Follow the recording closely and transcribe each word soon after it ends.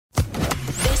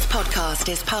podcast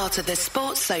is part of the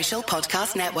Sports Social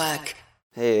Podcast Network.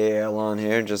 Hey, Alon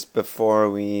here. Just before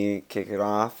we kick it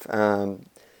off,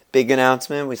 big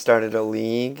announcement. We started a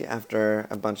league after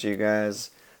a bunch of you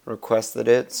guys requested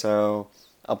it. So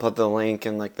I'll put the link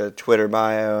in like the Twitter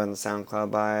bio and the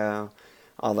SoundCloud bio,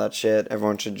 all that shit.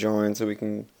 Everyone should join so we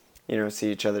can,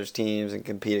 see each other's teams and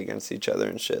compete against each other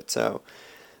and shit. So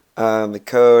the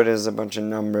code is a bunch of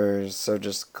numbers, so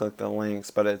just click the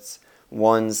links. But it's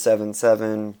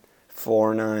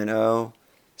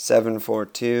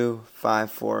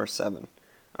 177-490-742-547.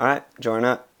 All right, join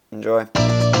up. Enjoy.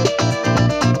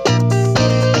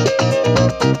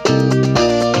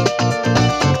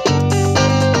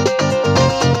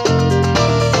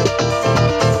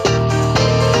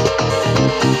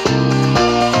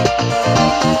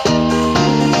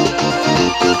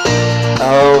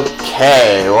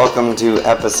 Okay, welcome to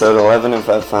episode 11 of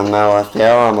FML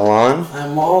FPL. I'm Alon.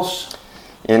 I'm Walsh.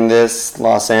 In this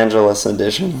Los Angeles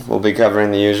edition, we'll be covering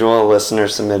the usual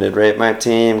listener-submitted Rate My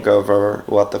Team, go over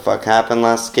what the fuck happened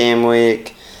last game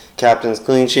week, captain's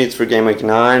clean sheets for game week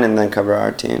 9, and then cover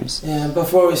our teams. Yeah,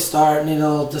 before we start, need a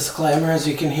little disclaimer. As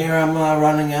you can hear, I'm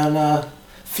running on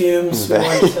fumes.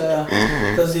 Those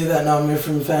of you that know me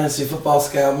from Fantasy Football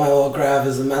Scout, my little graph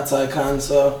is a Mets icon,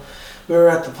 so we were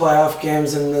at the playoff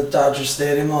games in the Dodger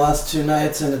Stadium the last 2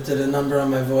 nights, and it did a number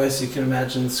on my voice. You can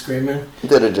imagine screaming.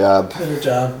 Did a job.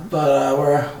 But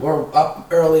we're up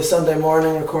early Sunday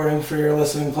morning recording for your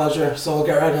listening pleasure. So we'll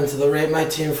get right into the Rate My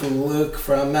Team from Luke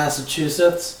from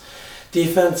Massachusetts.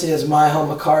 Defense, he has Michael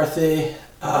McCarthy.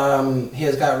 He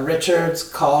has got Richards,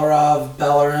 Kolarov,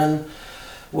 Bellerin,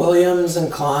 Williams,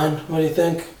 and Klein. What do you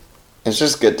think? It's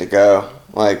just good to go.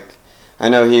 I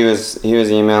know he was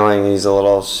emailing. He's a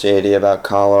little shady about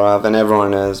Kolarov, and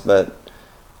everyone is, but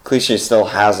Clichy still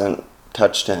hasn't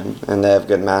touched him, and they have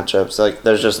good matchups.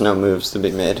 There's just no moves to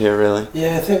be made here, really.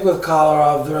 Yeah, I think with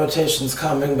Kolarov, the rotation's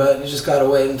coming, but you just got to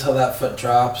wait until that foot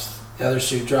drops, the other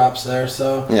shoe drops there.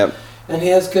 So. Yep. And he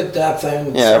has good depth.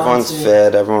 Everyone's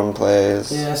fit. Everyone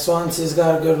plays. Yeah, Swansea's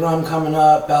got a good run coming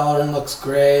up. Bellerin looks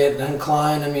great, and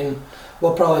Klein.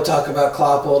 We'll probably talk about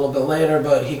Klopp a little bit later,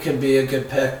 but he could be a good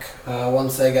pick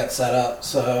once they get set up.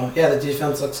 So, yeah, the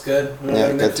defense looks good.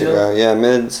 Yeah, good to go. Yeah,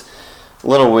 mid's a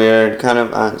little weird, kind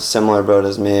of similar boat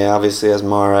as me. Obviously has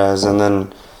Mahrez, and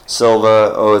then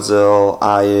Silva, Ozil,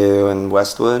 Ayew, and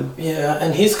Westwood. Yeah,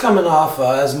 and he's coming off,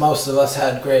 as most of us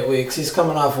had great weeks, he's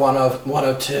coming off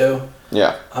 102.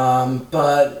 Yeah.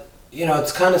 But,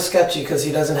 it's kind of sketchy because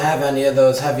he doesn't have any of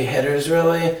those heavy hitters,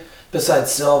 really.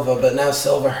 Besides Silva, but now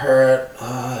Silva hurt.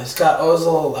 He's got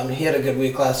Ozil. He had a good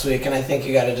week last week, and I think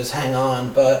you got to just hang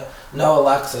on. But no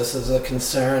Alexis is a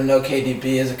concern. No KDB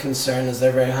is a concern, as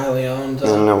they're very highly owned.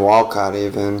 And no Walcott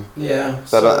even. Yeah.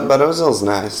 But Ozil's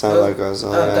nice. I like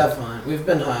Ozil. Yeah. Definitely. We've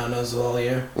been high on Ozil all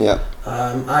year. Yeah.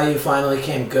 Ayew finally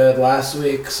came good last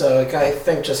week, so I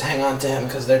think just hang on to him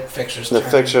because their fixtures. The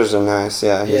fixtures are nice.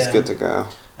 Yeah, he's good to go.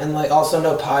 And also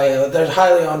no Payo. There's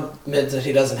highly on mids that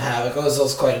he doesn't have.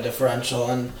 Ozil's quite a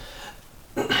differential, and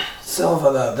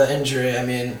Silva, the injury.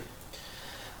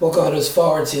 We'll go to his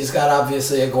forwards. He's got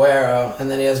obviously Aguero, and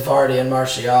then he has Vardy and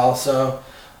Martial. So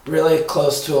really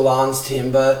close to Alon's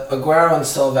team, but Aguero and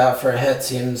Silva out for a hit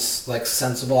seems like a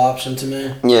sensible option to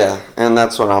me. Yeah, and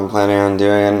that's what I'm planning on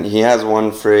doing. And he has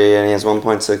one free, and he has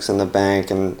 1.6 in the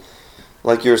bank, and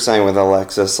like you were saying with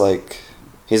Alexis,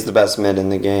 he's the best mid in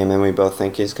the game, and we both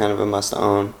think he's kind of a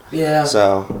must-own. Yeah.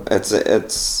 So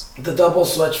it's the double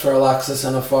switch for Alexis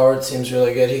and a forward seems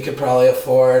really good. He could probably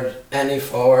afford any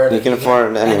forward. He can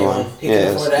afford anyone. He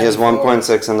has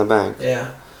 1.6 in the bank.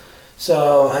 Yeah.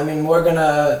 So we're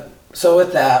gonna. So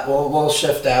with that, we'll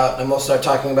shift out and we'll start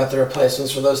talking about the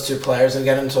replacements for those two players and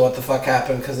get into what the fuck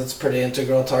happened because it's pretty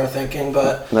integral to our thinking.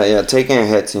 But yeah, taking a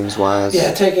hit seems wise.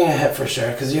 Yeah, taking a hit for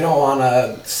sure because you don't want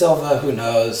Silva, who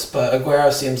knows, but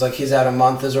Aguero seems like he's out a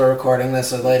month as we're recording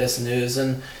this, the latest news.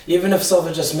 And even if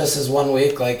Silva just misses 1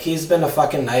 week, he's been a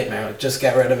fucking nightmare. Just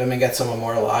get rid of him and get someone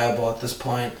more reliable at this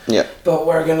point. Yeah. But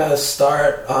we're gonna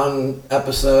start on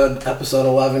episode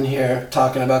 11 here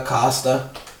talking about Costa.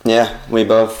 Yeah, we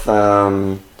both, we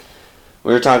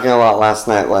were talking a lot last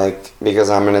night,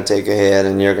 because I'm going to take a hit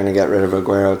and you're going to get rid of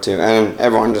Aguero too. And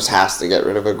everyone just has to get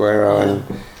rid of Aguero. Yeah. And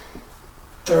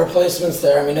the replacements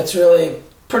there, it's really,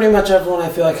 pretty much everyone I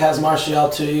feel like has Martial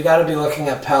too. You got to be looking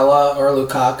at Pella or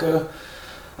Lukaku.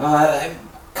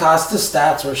 Costa's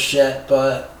stats were shit,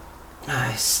 but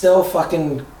he's still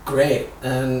fucking great.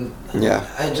 And yeah.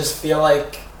 I just feel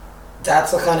like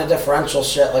that's the kind of differential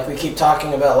shit like we keep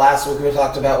talking about. Last week we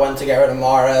talked about when to get rid of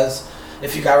Mahrez.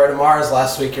 If you got rid of Mahrez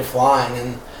last week, you're flying.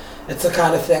 And it's the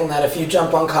kind of thing that if you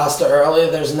jump on Costa early,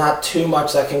 there's not too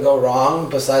much that can go wrong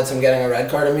besides him getting a red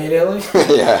card immediately.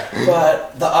 Yeah.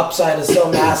 But the upside is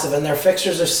so massive, and their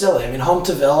fixtures are silly. I mean, home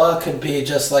to Villa could be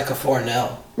just like a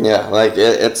 4-0. Yeah, like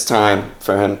it's time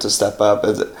for him to step up.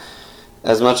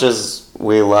 As much as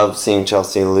we love seeing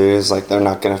Chelsea lose, like they're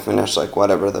not going to finish like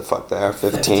whatever the fuck they are,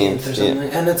 15th or something.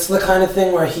 And it's the kind of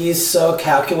thing where he's so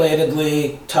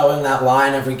calculatedly towing that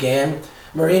line every game.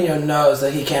 Mourinho knows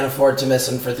that he can't afford to miss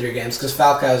him for 3 games because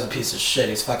Falcao is a piece of shit.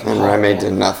 He's fucking And horrible. Remy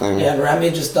did nothing. Yeah, and Remy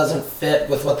just doesn't fit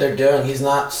with what they're doing. He's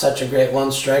not such a great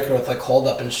one striker with like hold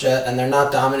up and shit, and they're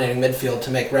not dominating midfield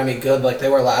to make Remy good like they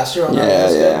were last year.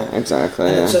 Yeah, exactly.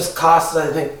 And yeah. it's just Costa, I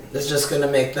think, is just going to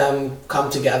make them come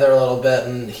together a little bit,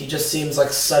 and he just seems like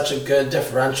such a good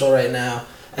differential right now.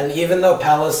 And even though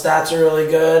Pala's stats are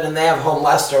really good, and they have home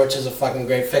Leicester, which is a fucking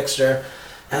great fixture,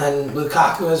 and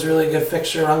Lukaku has really good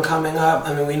fixture run coming up.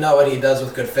 I mean, we know what he does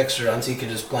with good fixture runs. He could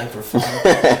just blank for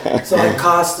fun. So like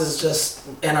Costa's just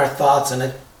in our thoughts,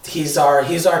 and he's our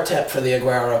tip for the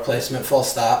Aguero replacement. Full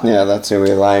stop. Yeah, that's who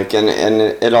we like, and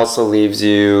it also leaves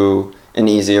you an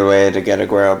easier way to get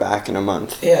Aguero back in a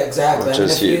month. Yeah, exactly. Which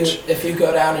is huge. If you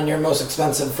go down and your most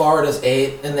expensive forward is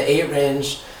 8 in the 8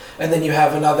 range, and then you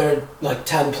have another like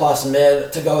 10 plus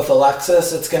mid to go with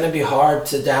Alexis, it's going to be hard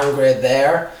to downgrade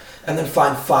there. And then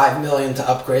find $5 million to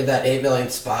upgrade that $8 million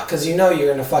spot, because you know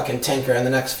you're gonna fucking tinker in the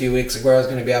next few weeks. Aguero's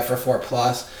gonna be out for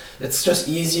 4+. It's just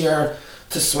easier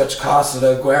to switch Costa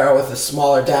to Aguero with a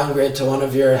smaller downgrade to one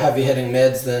of your heavy hitting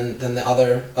mids than the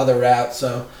other route.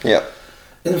 So yeah.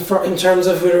 In terms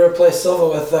of who to replace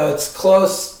Silva with, though, it's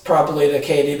close probably to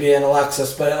KDB and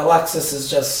Alexis, but Alexis is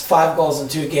just 5 goals in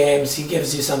 2 games. He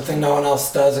gives you something no one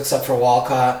else does except for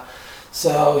Walcott.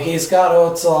 So he's got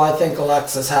Ozil. I think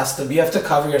Alexis you have to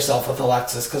cover yourself with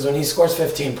Alexis, because when he scores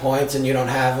 15 points and you don't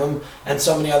have him, and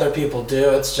so many other people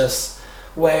do, it's just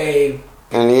way...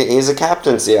 And he's a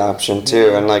captaincy option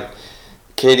too, and like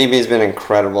KDB's been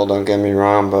incredible, don't get me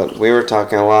wrong, but we were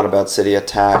talking a lot about City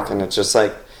attack, and it's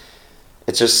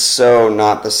just so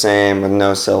not the same with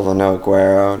no Silva, no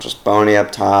Aguero, just Boney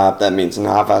up top. That means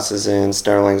Navas is in,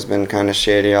 Sterling's been kind of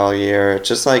shady all year. It's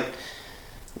just like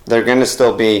they're going to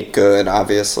still be good,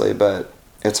 obviously, but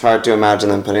it's hard to imagine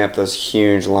them putting up those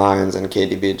huge lines and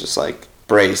KDB just like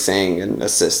bracing and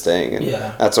assisting, and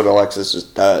that's what Alexis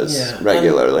just does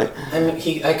regularly.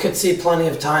 I could see plenty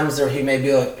of times where he maybe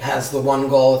has the 1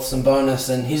 goal with some bonus,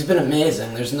 and he's been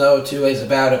amazing. There's no 2 ways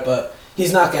about it, but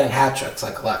he's not getting hat tricks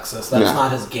like Alexis. That's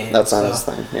not his game. That's not his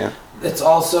thing. Yeah. It's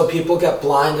also, people get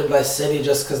blinded by City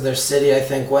just because they're City. I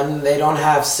think when they don't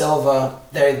have Silva,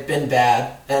 they've been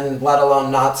bad, and let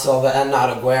alone not Silva and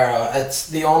not Aguero. It's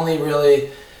the only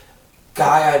really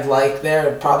guy I'd like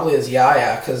there probably is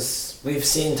Yaya, because we've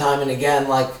seen time and again,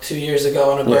 like 2 years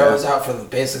ago when Aguero was out for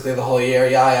basically the whole year,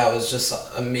 Yaya was just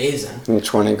amazing.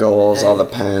 20 goals, all the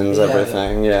pens,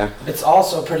 everything, It's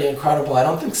also pretty incredible. I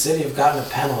don't think City have gotten a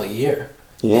pen all year.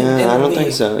 Yeah, I don't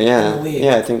think so. Yeah,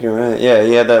 I think you're right. Yeah,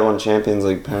 he had that one Champions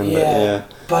League pen.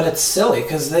 But it's silly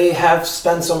because they have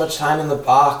spent so much time in the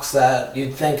box that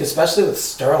you'd think, especially with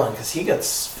Sterling, because he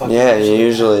gets fucking... Yeah, he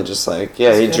usually just like...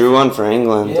 Yeah, he drew one for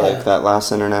England, like that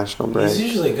last international break. He's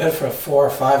usually good for 4 or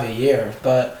 5 a year,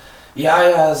 but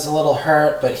Yaya's a little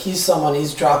hurt, but he's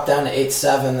dropped down to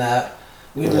 8-7 that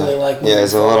we really like. Yeah,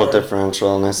 he's a little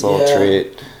differential, nice little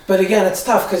treat. But again, it's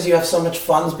tough because you have so much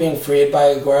funds being freed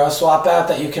by Aguero swap out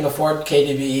that you can afford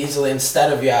KDB easily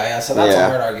instead of Yaya. So that's a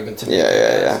hard argument to make.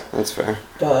 Yeah, that's fair.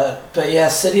 But yeah,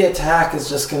 City attack is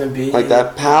just going to be... Like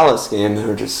that Palace game, they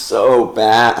were just so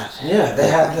bad. Yeah, they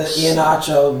had the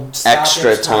Iheanacho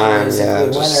extra time,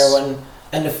 winner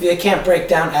and if they can't break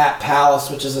down at Palace,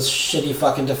 which is a shitty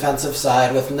fucking defensive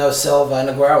side with no Silva and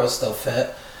Aguero is still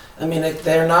fit, I mean,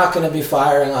 they're not going to be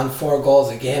firing on 4 goals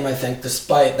a game, I think,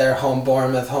 despite their home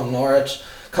Bournemouth, home Norwich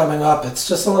coming up. It's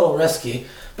just a little risky.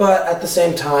 But at the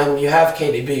same time, you have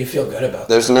KDB, you feel good about that.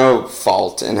 There's no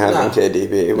fault in having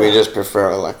KDB. No. We just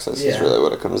prefer Alexis is really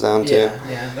what it comes down to.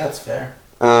 Yeah, that's fair.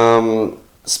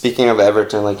 Speaking of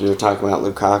Everton, like you were talking about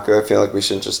Lukaku, I feel like we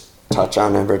should just touch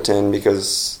on Everton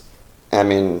because, I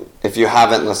mean, if you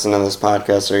haven't listened to this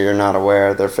podcast or you're not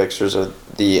aware, their fixtures are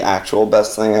the actual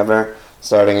best thing ever,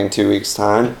 starting in 2 weeks'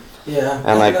 time. Yeah.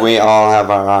 And, like, we all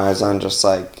have our eyes on just,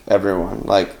 like, everyone.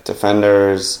 Like,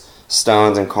 defenders,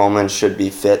 Stones and Coleman should be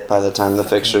fit by the time the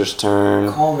fixtures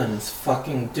turn. Coleman's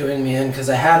fucking doing me in because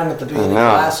I had him at the beginning of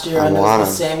last year, and it was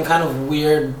the same kind of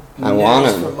weird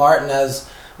news for Martinez,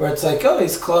 where it's like, oh,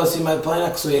 he's close, he might play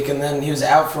next week, and then he was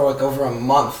out for like over a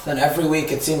month, and every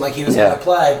week it seemed like he was going to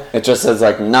play. It just says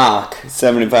like knock,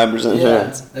 75%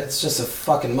 chance. It's just a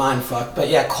fucking mind fuck. But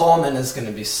yeah, Coleman is going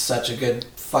to be such a good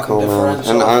fucking Coleman.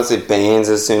 differential. And honestly, Baines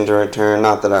is soon to return.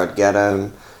 Not that I would get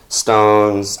him.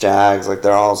 Stones, Jags, like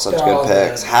they're all such good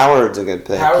picks. Good. Howard's a good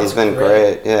pick. He's been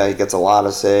great. Yeah, he gets a lot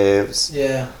of saves.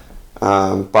 Yeah.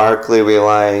 Barkley we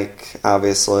like,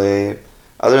 obviously.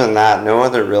 Other than that, no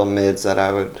other real mids that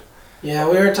I would... Yeah,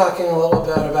 we were talking a little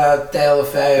bit about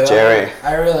Deulofeu. Jerry.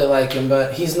 I really like him,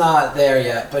 but he's not there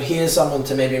yet. But he is someone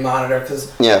to maybe monitor.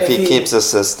 Cause if he keeps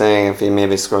assisting, if he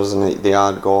maybe scores the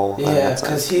odd goal. Yeah,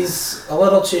 because he's a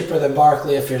little cheaper than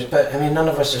Barkley. But, I mean, none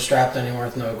of us are strapped anymore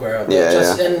with no Aguero.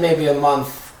 But in maybe a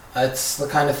month, it's the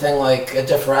kind of thing like a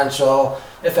differential.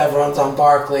 If everyone's on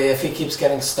Barkley, if he keeps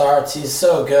getting starts, he's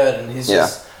so good. And he's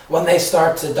just... When they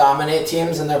start to dominate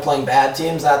teams and they're playing bad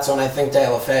teams, that's when I think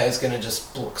Deulofeu is going to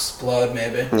just explode,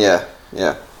 maybe. Yeah.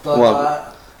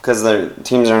 But, because their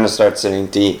teams are going to start sitting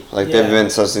deep. Like, they've been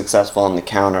so successful on the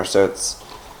counter, so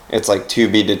it's like to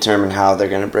be determined how they're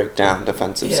going to break down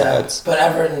defensive sides. But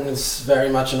Everton is very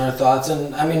much in our thoughts.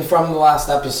 And, I mean, from the last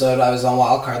episode, I was on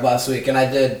Wildcard last week, and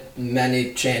I did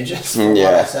many changes from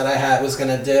what I said I was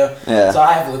going to do. Yeah. So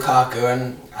I have Lukaku,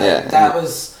 and I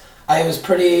was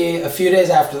a few days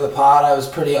after the pod, I was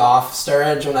pretty off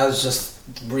Sturridge when I was just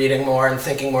reading more and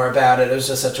thinking more about it. It was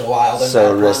just such a wild and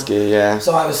so risky, yeah.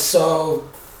 So I was so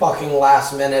fucking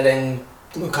last minute in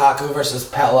Lukaku versus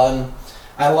Pella, and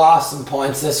I lost some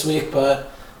points this week, but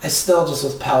I still just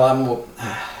with Pella,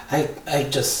 I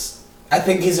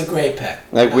think he's a great pick.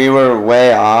 Like, we were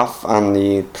way off on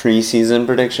the preseason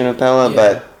prediction of Pella,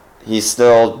 but he's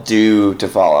still due to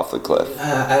fall off the cliff.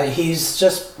 He's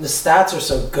just... The stats are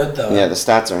so good, though. Yeah, the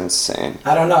stats are insane.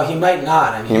 I don't know. He might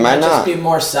not. I mean, he might just be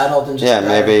more settled and just better.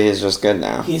 Maybe he's just good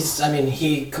now.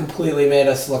 He completely made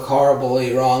us look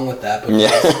horribly wrong with that.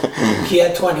 Because he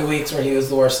had 20 weeks where he was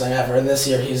the worst thing ever, and this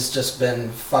year he's just been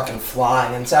fucking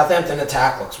flying. And Southampton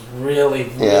attack looks really,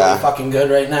 really fucking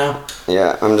good right now.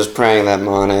 Yeah, I'm just praying that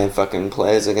Mane fucking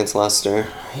plays against Leicester.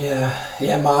 Yeah,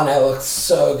 Mane looks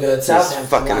so good. Southampton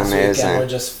fucking last amazing. weekend were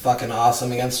just fucking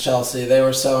awesome against Chelsea. They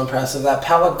were so impressive. That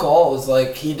Pella goal was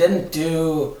like, he didn't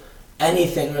do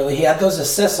anything really. He had those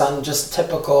assists on just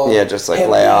typical... Yeah, just like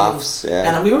layoffs.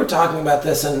 Yeah. And we were talking about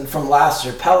this from last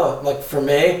year. Pella, like for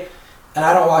me... And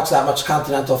I don't watch that much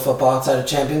continental football outside of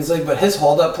Champions League, but his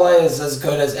hold-up play is as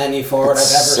good as any forward I've ever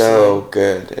seen. So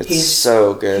good. It's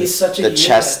so good. He's such a the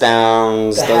chest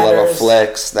downs, the little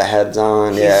flicks, the heads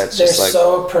on. Yeah, it's just like... They're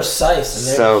so precise.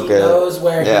 And so good. He knows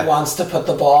where he wants to put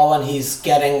the ball when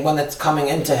it's coming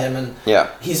into him. And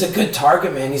he's a good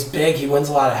target man. He's big. He wins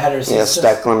a lot of headers.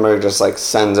 Stecklenburg just like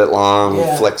sends it long,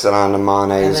 flicks it onto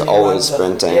Mane. He's always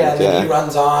sprinting. And then he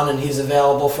runs on and he's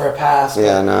available for a pass.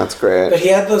 It's great. But he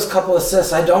had those couple of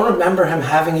assists. I don't remember him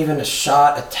having even a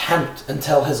shot attempt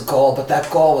until his goal, but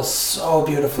that goal was so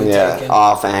beautifully taken.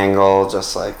 Off angle,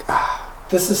 just like...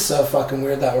 This is so fucking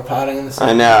weird that we're potting in this.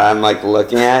 I know, I'm like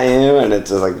looking at you and it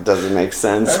just like doesn't make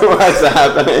sense what's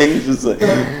happening. Just like...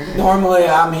 Normally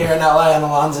I'm here in LA and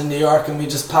Alon's in New York and we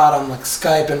just pot on like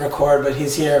Skype and record, but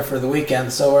he's here for the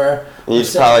weekend, so we're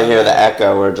probably hear the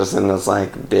echo. We're just in this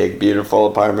like big beautiful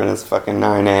apartment. It's fucking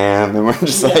 9 a.m. and we're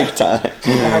just like tired.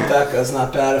 I hope that goes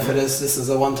not bad. If it is, this is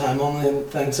a one-time only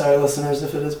thing. Sorry listeners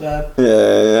if it is bad.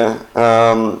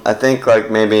 I think like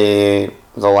maybe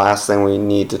the last thing we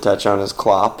need to touch on is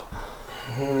Klopp.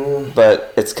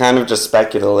 But it's kind of just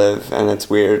speculative and it's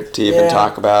weird to even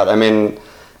talk about. I mean,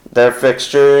 their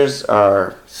fixtures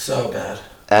are so bad.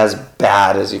 As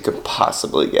bad as you could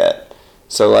possibly get.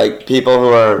 So like people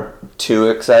who are too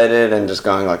excited and just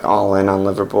going like all in on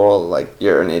Liverpool, like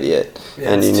you're an idiot.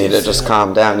 And you need to just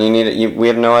calm down. We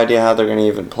have no idea how they're going to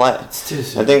even play. It's too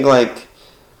soon. I think like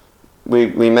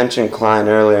we mentioned Klein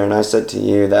earlier, and I said to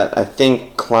you that I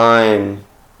think Klein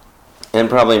and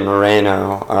probably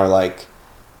Moreno are like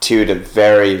two to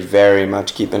very, very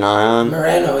much keep an eye on.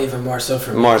 Moreno even more so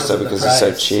for me. More so because he's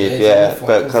so cheap,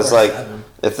 but because like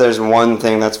if there's one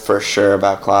thing that's for sure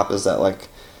about Klopp is that like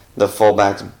the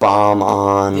fullbacks bomb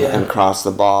on and cross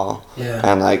the ball,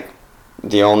 and like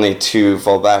the only two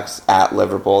fullbacks at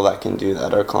Liverpool that can do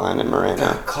that are Klein and Moreno.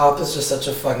 God, Klopp is just such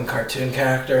a fucking cartoon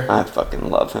character. I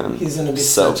fucking love him. He's going to be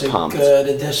so such pumped. A good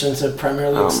addition to Premier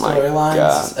League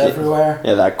storylines everywhere.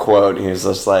 Yeah, that quote, he was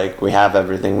just like, we have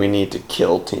everything we need to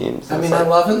kill teams. I mean, I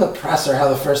love in the presser how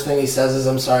the first thing he says is,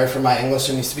 I'm sorry for my English,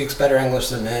 and he speaks better English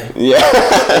than me.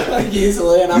 Yeah. Like,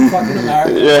 easily, and I'm fucking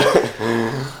American.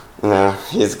 Yeah. No,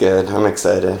 he's good. I'm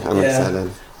excited. I'm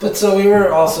excited. But so we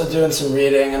were also doing some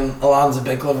reading, and Alon's a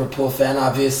big Liverpool fan,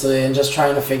 obviously, and just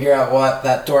trying to figure out what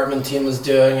that Dortmund team was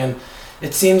doing. And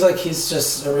it seems like he's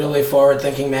just a really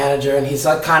forward-thinking manager, and he's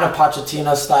like kind of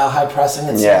Pochettino-style high pressing.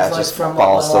 It seems like just from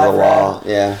balls to the wall.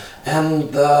 Yeah. And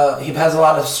he has a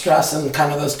lot of stress and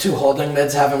kind of those two holding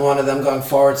mids, having one of them going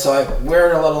forward. So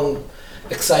we're a little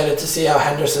excited to see how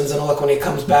Henderson's going to look when he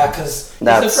comes back, because he's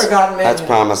a forgotten man. That's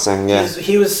promising, yeah.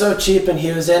 He was so cheap, and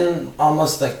he was in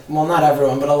almost not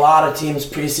everyone, but a lot of teams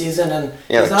preseason. And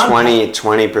yeah, like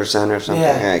 20% or something.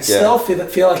 Yeah, still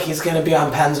feel like he's going to be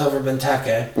on pens over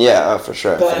Benteke. Yeah, for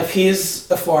sure. But if he's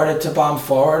afforded to bomb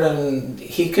forward, and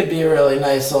he could be a really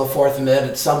nice little fourth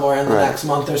mid somewhere in the next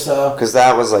month or so. Because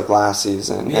that was like last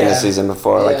season and the season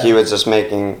before. Like he was just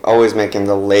always making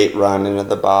the late run into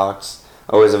the box.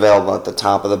 Always available at the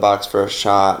top of the box for a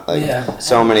shot.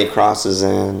 So many crosses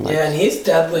in. And he's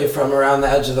deadly from around the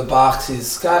edge of the box.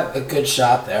 He's got a good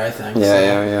shot there, I think.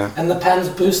 Yeah. And the pens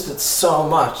boost it so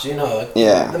much,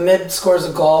 The mid scores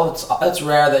a goal. It's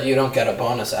rare that you don't get a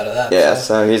bonus out of that. Yeah,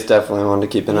 so he's definitely one to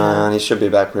keep an eye on. He should be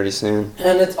back pretty soon.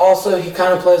 And it's also, he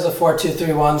kind of plays a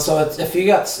 4-2-3-1. So if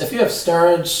you have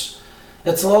Sturridge,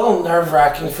 it's a little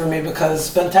nerve-wracking for me,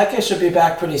 because Benteke should be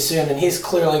back pretty soon, and he's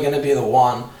clearly going to be the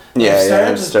one.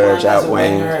 Sturridge out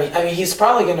wing. I mean, he's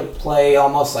probably going to play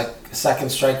almost like a second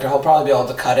striker. He'll probably be able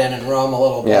to cut in and roam a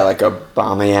little bit. Yeah, like a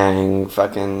Aubameyang,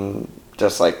 fucking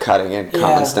just like cutting it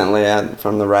constantly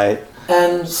from the right.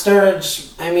 And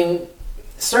Sturridge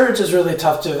is really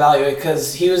tough to evaluate,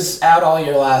 because he was out all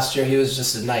year last year. He was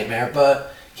just a nightmare.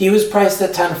 But he was priced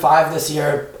at 10.5 this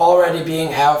year, already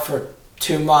being out for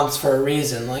 2 months for a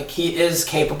reason. Like, he is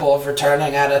capable of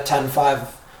returning at a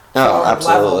 10.5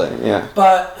 absolutely, level. yeah.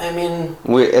 But I mean,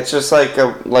 it's just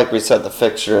like we said, the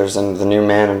fixtures and the new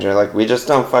manager. Like, we just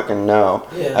don't fucking know.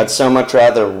 Yeah. I'd so much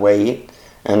rather wait.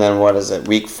 And then what is it?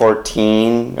 Week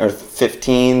 14 or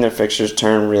 15, their fixtures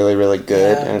turn really, really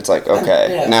good, and it's like,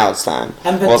 okay, now it's time.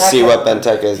 We'll see what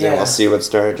Benteke is doing. We'll see what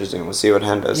Sturridge is doing. We'll see what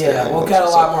Hendo's doing. Yeah, we'll get a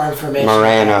lot more information.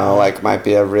 Moreno might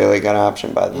be a really good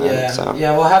option by then.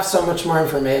 Yeah, we'll have so much more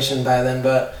information by then.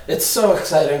 But it's so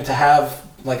exciting to have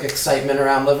excitement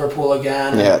around Liverpool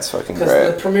again. Yeah, it's fucking great.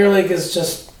 Because the Premier League is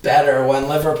just better when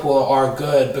Liverpool are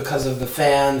good, because of the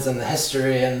fans and the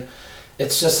history, and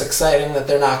it's just exciting that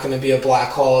they're not going to be a black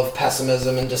hole of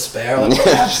pessimism and despair like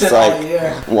they have been all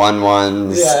year.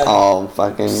 1-1s all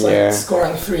fucking year.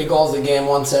 Scoring 3 goals a game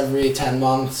once every 10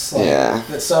 months. So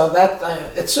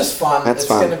that it's just fun. It's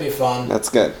going to be fun. That's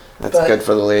good. That's good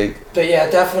for the league. But yeah,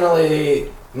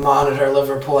 definitely monitor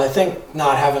Liverpool. I think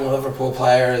not having a Liverpool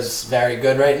player is very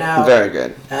good right now. Very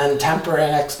good. And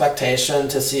tempering expectation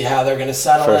to see how they're going to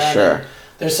settle in. For sure. And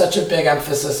there's such a big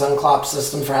emphasis on Klopp's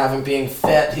system for having being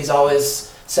fit. He's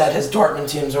always said his Dortmund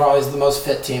teams are always the most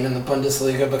fit team in the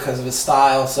Bundesliga because of his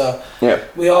style. So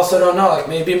we also don't know.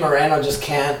 Maybe Moreno just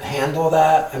can't handle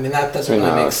that. I mean, that doesn't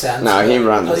really make sense. No, he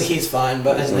runs. He's fine.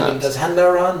 But does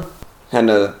Hendo run?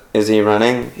 Hendo, is he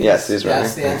running? Yes, he's running.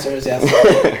 Yes, the answer is yes.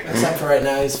 Except for right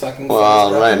now, he's fucking...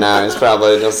 Well, right now he's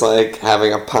probably just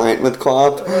having a pint with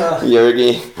Klopp.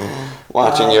 Jurgi,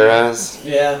 watching Euros.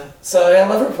 Yeah. So,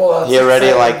 Liverpool... He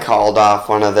already, called off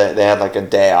one of the... They had, a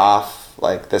day off,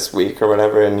 this week or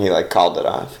whatever, and he, called it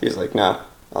off. He's like, no,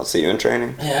 I'll see you in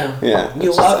training. Yeah.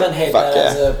 You love and hate that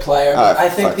as a player. But I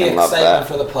think the excitement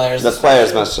for the players... The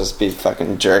players must just be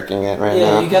fucking jerking it right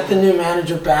now. Yeah, you get the new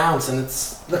manager bounce, and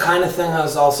it's the kind of thing. I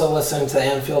was also listening to the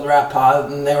Anfield Rap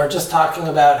Pod, and they were just talking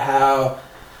about how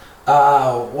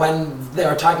when they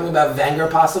were talking about Wenger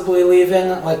possibly leaving,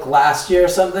 last year or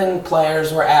something,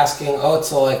 players were asking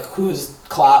Özil, who's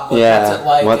Klopp? What's it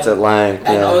like? What's it like?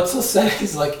 And Özil said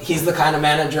he's the kind of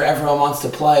manager everyone wants to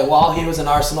play, while he was an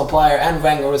Arsenal player and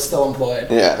Wenger was still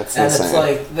employed. Yeah, it's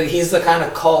insane. It's he's the kind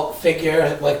of cult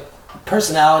figure,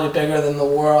 personality bigger than the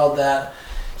world, that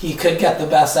he could get the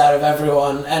best out of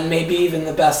everyone, and maybe even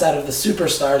the best out of the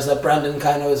superstars that Brendan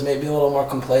kind of was maybe a little more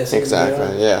complacent.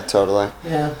 Exactly, yeah, totally.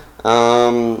 Yeah.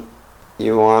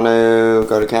 You want to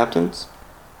go to captains?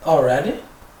 Already?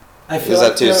 Is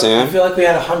that too soon? I feel like we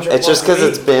had 100. It's just because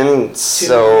it's been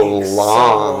so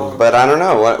long. But I don't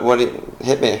know. What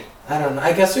hit me? I don't know.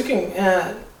 I guess we can...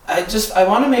 I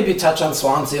want to maybe touch on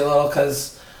Swansea a little,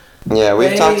 because... Yeah,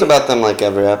 we've talked about them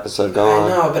every episode. Go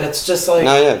on. I know, but it's just go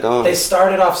on. They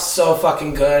started off so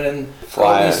fucking good, and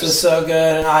Flyers was so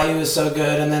good, and Ayew was so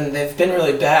good, and then they've been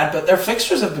really bad, but their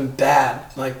fixtures have been bad.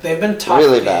 They've been tough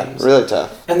really games. Bad, really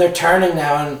tough. And they're turning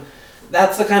now, and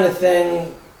that's the kind of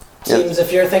thing... Teams,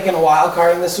 if you're thinking of wild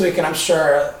carding this week, and I'm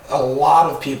sure a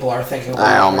lot of people are thinking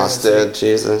I almost did,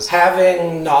 Jesus.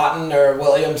 Having Naughton or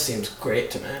Williams seems great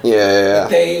to me. Yeah.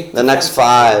 The next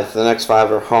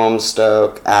five are home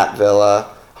Stoke, at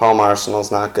Villa, home Arsenal's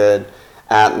not good,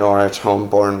 at Norwich, home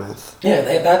Bournemouth.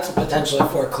 Yeah, that's potentially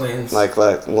 4 cleans. Let's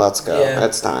go. Yeah.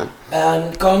 It's time.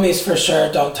 And Gomes for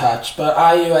sure, don't touch. But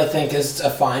Ayew, I think, is a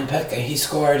fine pick. He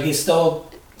scored. He's still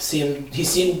he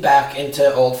seemed back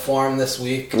into old form this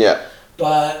week. Yeah.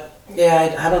 But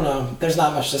yeah, I don't know. There's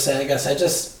not much to say. I guess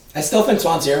I still think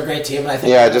Swansea are a great team, and I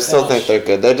think I just still think they're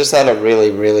good. They just had a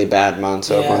really, really bad month,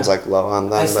 so everyone's like low on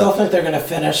them. I still think they're going to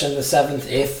finish in the 7th,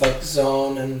 8th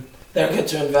zone, and they're good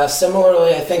to invest.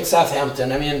 Similarly, I think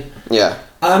Southampton. I mean,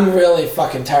 I'm really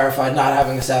fucking terrified not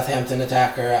having a Southampton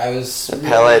attacker. I was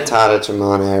Pele, Tadic, and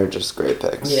Mane are just great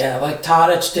picks. Yeah, like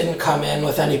Tadic didn't come in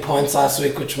with any points last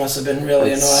week, which must have been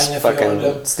really annoying if you wanted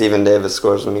to. Stephen Davis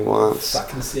scores when he wants.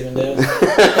 Fucking Stephen Davis.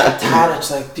 Tadic,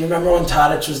 like, do you remember when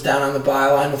Tadic was down on the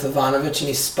byline with Ivanovic and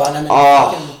he spun him and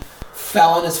he fucking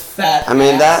fell on his fat I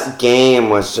mean, that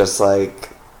game was just like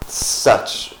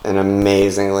such an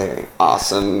amazingly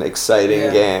awesome,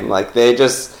 exciting game. Like, they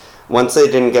just... Once they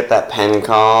didn't get that pen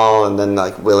call, and then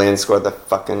like Willian scored the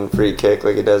fucking free kick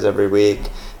like he does every week,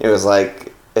 it was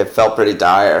like it felt pretty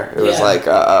dire. It was like,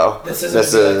 this is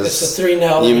a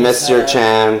 3-0. You missed your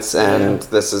chance, and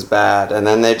this is bad. And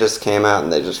then they just came out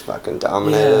and they just fucking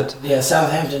dominated. Yeah,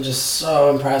 Southampton just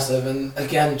so impressive, and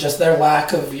again, just their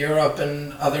lack of Europe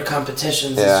and other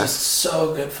competitions is just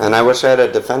so good for them. And I wish I had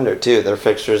a defender too. Their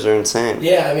fixtures are insane.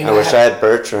 Yeah, I mean, I wish I had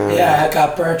Bertrand. Yeah, I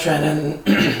got Bertrand, and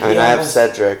I mean, I have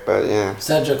Cedric, but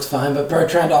Cedric's fine, but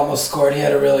Bertrand almost scored. He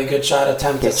had a really good shot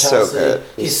attempt at Chelsea. So good.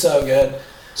 He's so good.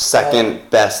 Second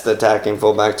best attacking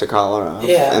fullback to Kolarov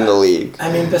in the league. I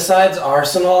mean, besides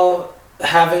Arsenal,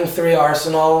 having 3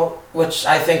 Arsenal, which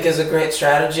I think is a great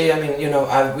strategy. I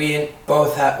mean, we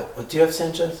both have... Do you have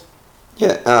Sanchez?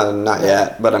 Yeah, not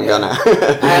yet, but I'm gonna.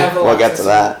 I have we'll get to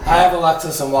that. I have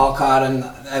Alexis and Walcott, and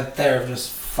they're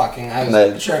just fucking... I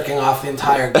was jerking off the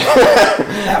entire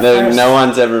game. No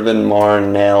one's ever been more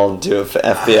nailed to a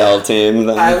FPL team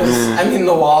than... I mean,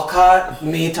 the Walcott,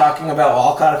 me talking about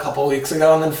Walcott a couple weeks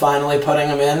ago and then finally putting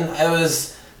him in, it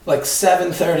was like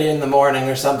 7:30 in the morning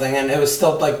or something, and it was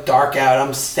still like dark out.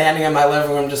 I'm standing in my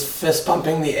living room just fist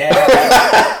pumping the air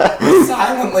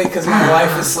silently because my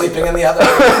wife is sleeping in the other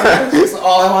room.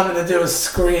 All I wanted to do was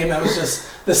scream. It was just...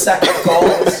 The second goal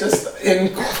was just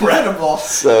incredible.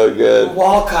 So good.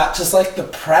 Walcott, just like the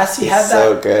press he had.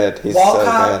 So good. He's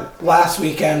Walcott so good. Last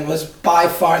weekend was by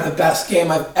far the best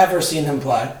game I've ever seen him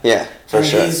play. Yeah, for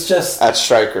sure. He's just... At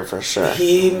striker, for sure.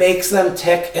 He makes them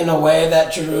tick in a way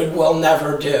that Giroud will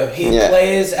never do. He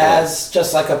plays as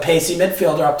just like a pacey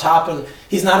midfielder up top, and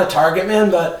he's not a target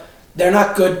man, but... They're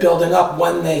not good building up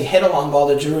when they hit a long ball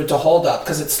to Giroud to hold up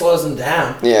because it slows them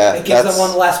down. Yeah, it gives them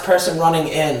one less person running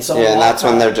in. So and that's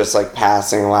when they're just like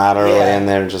passing laterally and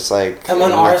they're just like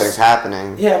nothing's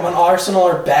happening. Yeah, when Arsenal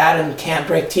are bad and can't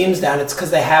break teams down, it's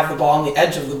because they have the ball on the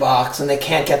edge of the box and they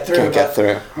can't get through.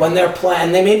 When they're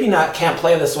playing, they maybe can't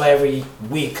play this way every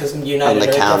week because United are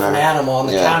a different animal on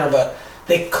the counter, but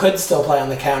they could still play on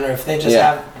the counter if they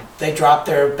just they drop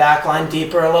their back line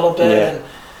deeper a little bit.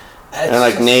 And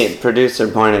like Nate, producer,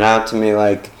 pointed out to me,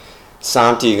 like,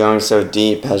 Santi going so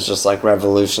deep has just, like,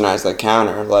 revolutionized the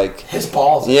counter. Like, his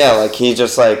balls. Yeah, like, he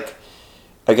just, like,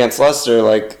 against Leicester,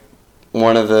 like,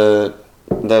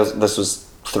 this was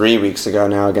 3 weeks ago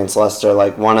now against Leicester,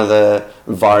 like, one of the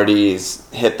Vardys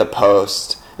hit the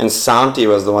post, and Santi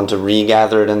was the one to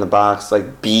regather it in the box,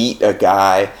 like, beat a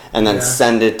guy, and then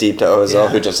send it deep to Ozil,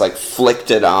 who just, like,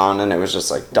 flicked it on, and it was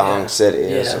just, like, Dong City.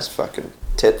 It was just fucking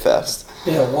tit fest.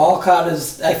 Yeah, Walcott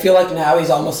is... I feel like now he's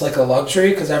almost like a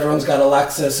luxury because everyone's got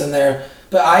Alexis in there.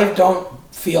 But I don't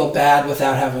feel bad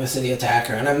without having a City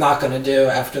attacker, and I'm not going to do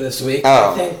after this week.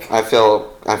 I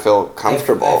feel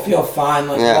comfortable. I feel fine.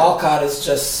 Like, Walcott is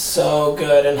just so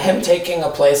good. And him taking a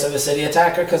place of a City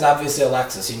attacker, because obviously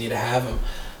Alexis, you need to have him.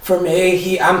 For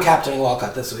me, I'm captaining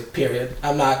Walcott this week, period.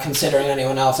 I'm not considering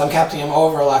anyone else. I'm captaining him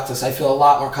over Alexis. I feel a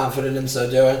lot more confident in so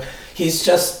doing. He's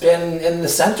just been in the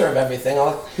center of everything.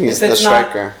 He's the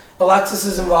striker. Alexis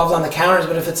is involved on the counters,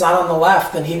 but if it's not on the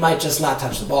left, then he might just not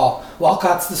touch the ball.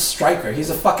 Walcott's the striker. He's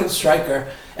a fucking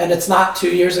striker. And it's not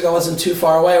 2 years ago, wasn't too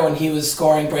far away when he was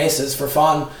scoring braces for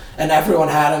fun, and everyone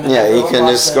had him. And he can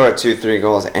just score 2-3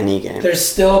 goals any game. There's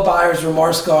still buyer's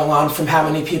remorse going on from how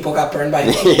many people got burned by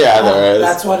him. There is.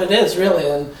 That's what it is, really.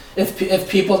 And if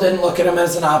people didn't look at him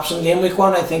as an option game week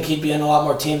 1, I think he'd be in a lot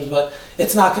more teams, but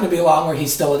it's not going to be long where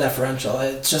he's still a differential.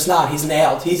 It's just not. He's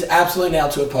nailed. He's absolutely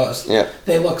nailed to a post. Yeah.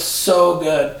 They look so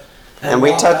good. And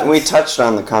we touched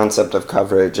on the concept of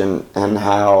coverage and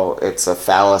how it's a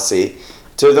fallacy.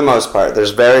 To the most part,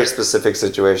 there's very specific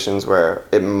situations where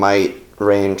it might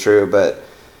reign true, but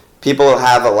people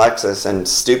have Alexis, and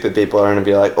stupid people are going to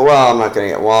be like, oh, well, I'm not going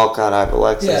to get Walcott, I have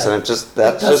Alexis, and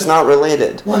that's just not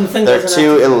related. They're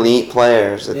two elite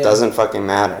players. It doesn't fucking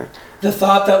matter. The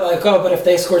thought that, like, but if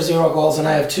they score 0 goals and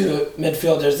I have 2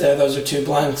 midfielders there, those are 2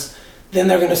 blanks. then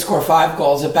they're going to score 5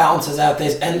 goals. It balances out.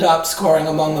 They end up scoring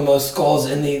among the most goals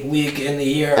in the league in the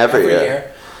year every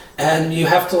year. And you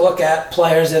have to look at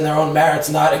players in their own merits,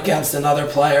 not against another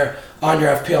player on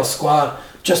your FPL squad.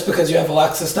 Just because you have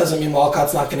Alexis doesn't mean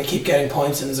Walcott's not going to keep getting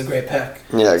points and is a great pick.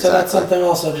 Yeah, exactly. So that's something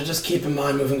also to just keep in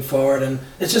mind moving forward. And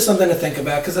it's just something to think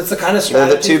about because it's the kind of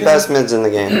strategy. They're the 2 best mids in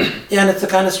the game. Yeah, and it's the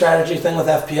kind of strategy thing with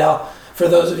FPL. For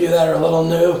those of you that are a little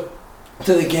new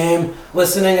to the game,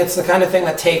 listening, it's the kind of thing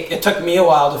that it took me a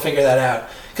while to figure that out.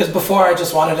 Because before I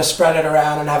just wanted to spread it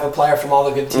around and have a player from all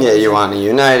the good teams. Yeah, you want a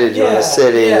United, you want a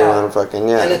City, you want a fucking,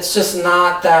 And it's just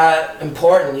not that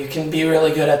important. You can be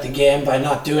really good at the game by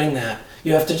not doing that.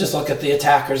 You have to just look at the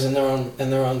attackers in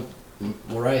their own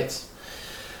rights.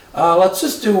 Let's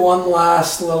just do one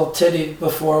last little titty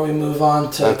before we move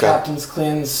on to Captain's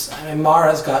Cleans. I mean,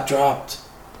 Mahrez got dropped.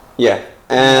 Yeah,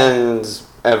 and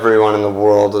everyone in the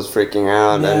world was freaking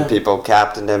out, and people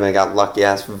captained him and got lucky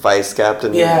ass vice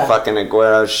captain. Fucking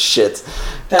Aguero shit.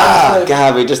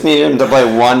 God, we just needed him to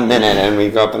play 1 minute, and we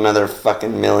go up another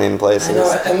fucking million places. I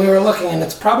know, and we were looking, and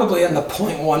it's probably in the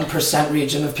 0.1%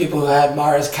 region of people who had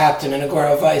Mahrez captain and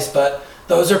Aguero vice, but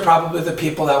those are probably the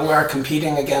people that we're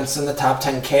competing against in the top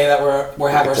 10K that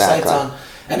we have our sights on.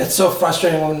 And it's so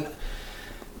frustrating when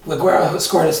Aguero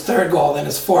scored his 3rd goal, then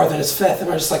his 4th, and his 5th, and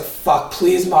we're just like, fuck,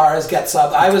 please Mahrez, get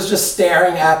subbed. I was just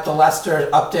staring at the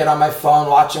Leicester update on my phone,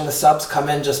 watching the subs come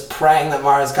in, just praying that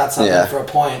Mahrez got something for a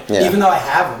point, even though I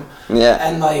have him. Yeah.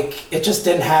 And, like, it just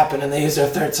didn't happen, and they used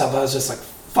their 3rd sub. I was just like,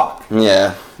 fuck.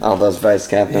 Yeah, all those vice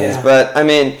captains. Yeah. But, I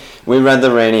mean, we read the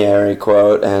Ranieri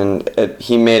quote, and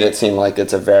he made it seem like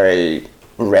it's a very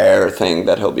rare thing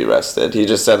that he'll be rested. He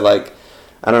just said, like,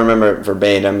 I don't remember it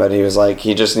verbatim, but he was like,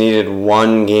 he just needed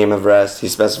 1 game of rest. He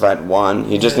specified 1.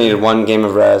 He just needed 1 game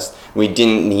of rest. We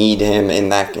didn't need him in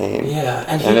that game. Yeah.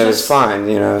 And it was fine,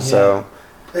 so.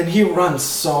 And he runs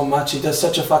so much. He does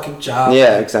such a fucking job.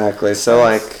 Yeah, exactly.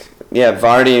 So,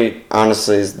 Vardy,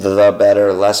 honestly, is the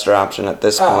better Leicester option at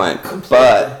this point. Completely.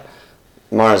 But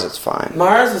Mahrez is fine.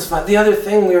 Mahrez is fine. The other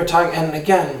thing we were talking, and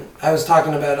again, I was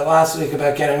talking about it last week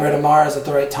about getting rid of Mahrez at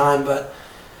the right time, but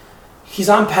he's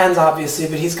on pens, obviously,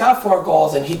 but he's got 4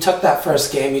 goals, and he took that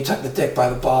first game. He took the dick by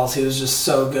the balls. He was just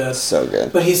so good. So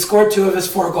good. But he scored 2 of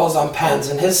his 4 goals on pens,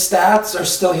 and his stats are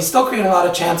still... He's still creating a lot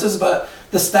of chances, but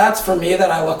the stats for me that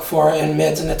I look for in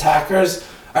mids and attackers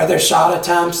are their shot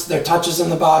attempts, their touches in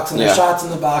the box, and their shots in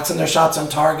the box, and their shots on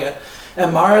target.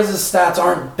 And Mahrez's stats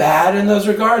aren't bad in those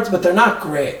regards, but they're not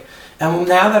great. And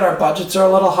now that our budgets are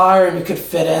a little higher and we could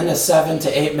fit in a 7 to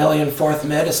 8 million 4th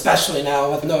mid, especially now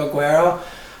with no Aguero,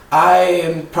 I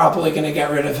am probably going to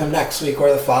get rid of him next week or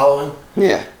the following.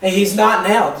 Yeah. And he's not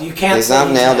nailed. You can't. He's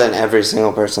not nailed, and every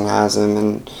single person has him,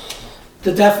 and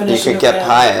the definition. You could get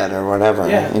Pyatt or whatever.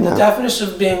 Yeah. The definition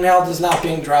of being nailed is not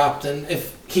being dropped, and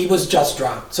if he was just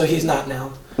dropped, so he's not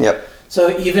nailed. Yep.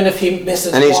 So even if he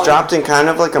misses, and he's dropped in kind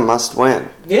of like a must-win.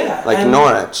 Yeah. Like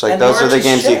Norwich, like those are the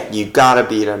games you gotta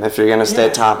beat them if you're gonna stay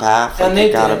top half. And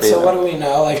they gotta did. Beat So them. what do we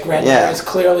know? Like Ranieri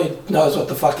clearly knows what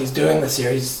the fuck he's doing this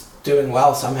year. He's doing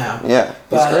well somehow. Yeah,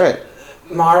 he's great.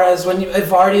 Mahrez, if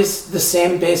Vardy's the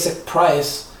same basic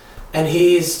price, and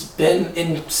he's been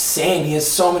insane. He has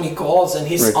so many goals, and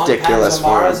he's ridiculous on pens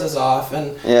when Mahrez is off,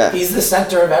 and he's the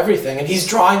center of everything, and he's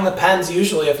drawing the pens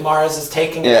usually if Mahrez is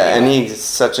taking it. Yeah, and he's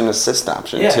such an assist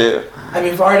option too. I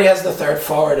mean, Vardy as the 3rd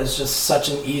forward is just such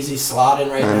an easy slot in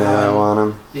right now. I know, I want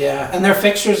him. Yeah, and their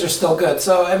fixtures are still good.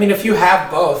 So, I mean, if you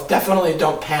have both, definitely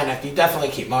don't panic. You definitely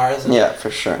keep Mahrez. Yeah, for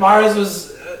sure. Mahrez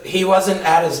he wasn't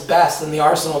at his best in the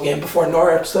Arsenal game before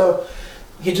Norwich, so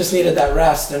he just needed that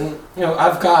rest. And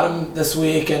I've got him this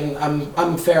week, and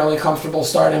I'm fairly comfortable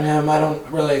starting him. I don't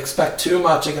really expect too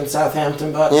much against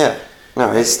Southampton, but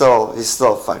no, he's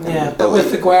still fucking. Yeah, but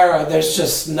with Aguero, there's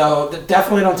just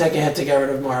definitely don't take a hit to get rid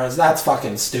of Mahrez. That's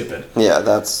fucking stupid. Yeah,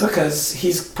 that's because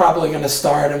he's probably going to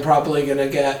start and probably going to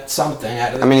get something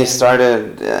out of it. I mean, he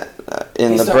started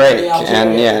in the break,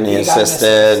 and he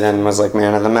assisted and was like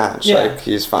man of the match. Yeah. Like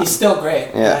he's fine. He's still great,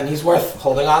 and he's worth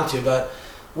holding on to. But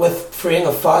with freeing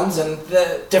of funds and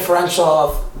the differential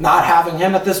of not having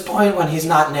him at this point when he's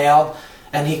not nailed,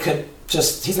 and he could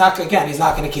he's not going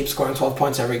to keep scoring 12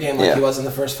 points every game like he was in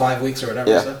the first 5 weeks or whatever.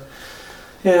 Yeah. So.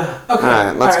 Yeah. Okay. All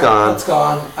right, let's go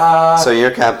on. So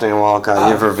you're captaining Walcott.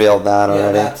 You've revealed that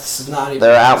already. That's not even.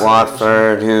 They're at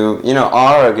Watford, who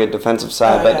are a good defensive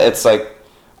side, but it's like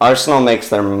Arsenal makes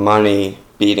their money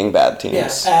beating bad teams.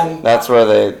 Yes, that's where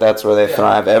they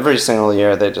thrive. Every single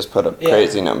year, they just put up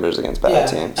crazy numbers against bad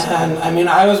teams. And I mean,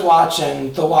 I was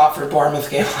watching the Watford-Bournemouth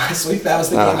game last week. That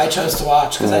was the game I chose to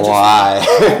watch because I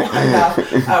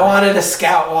wanted to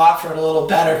scout Watford a little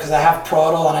better because I have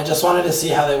Prodal and I just wanted to see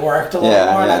how they worked a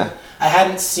little more. Yeah. I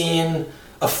hadn't seen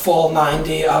a full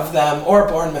 90 of them, or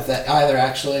Bournemouth either,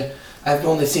 actually. I've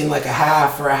only seen like a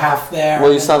half or a half there.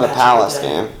 Well, you saw the Palace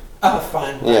game. Oh,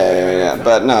 fine. Yeah.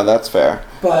 But no, that's fair.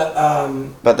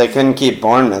 But they couldn't keep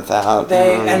Bournemouth out.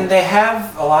 And they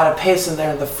have a lot of pace in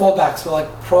there in the fullbacks, but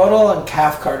like Prodel and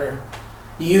Cathcart are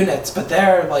units, but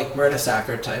they're like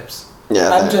Mertesacker types.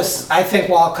 Yeah. I think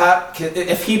Walcott,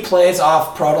 if he plays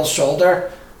off Prodel's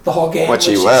shoulder the whole game, which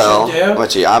he will, do,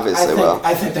 which he obviously will.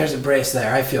 I think there's a brace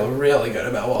there. I feel really good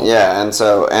about Walcott. Yeah,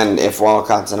 and if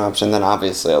Walcott's an option, then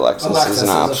obviously Alexis is an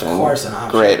option. Of course, an option.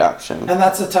 Great option. And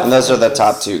that's a tough. And those are the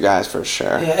top two guys for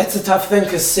sure. Yeah, it's a tough thing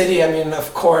because City. I mean,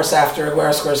 of course, after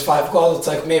Aguero scores 5 goals, it's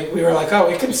like maybe we were like, oh,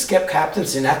 we can skip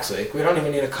captaincy next week. We don't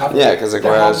even need a cover. Yeah, because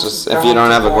Aguero's just if you don't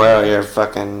have Aguero, you're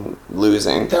fucking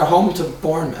losing. They're home to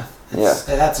Bournemouth.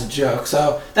 That's a joke.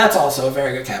 So that's also a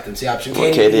very good captaincy option.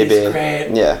 KDB is great.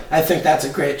 Yeah. I think that's a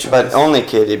great choice. But only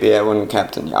KDB. I wouldn't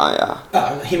captain Yaya.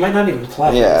 He might not even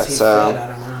play. Yeah, He's so... fit, I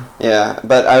don't know. Yeah,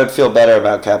 but I would feel better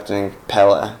about captaining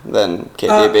Pella than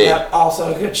KDB. Yeah,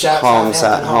 also a good shout.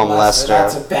 Home Leicester.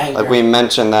 That's a banger. Like we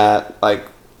mentioned that, like,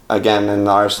 again in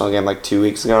the Arsenal game like 2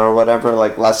 weeks ago or whatever.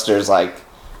 Like Leicester's like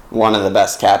one of the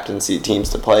best captaincy teams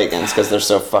to play against because they're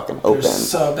so fucking open. They're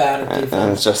so bad at defense.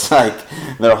 And it's just like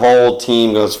their whole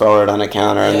team goes forward on a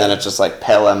counter, and then it's just like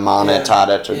Pele, Mane,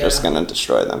 Tadic are just going to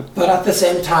destroy them. But at the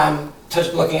same time,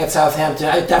 looking at Southampton,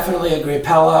 I definitely agree.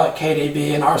 Pella,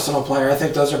 KDB, and Arsenal player. I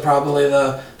think those are probably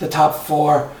the top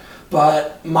 4.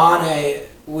 But Mane,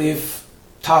 we've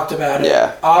talked about it.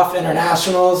 Yeah. Off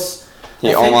internationals.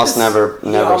 He almost never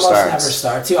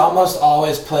starts. He almost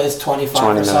always plays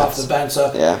 25% off the bench.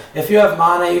 So if you have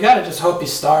Mane, you got to just hope he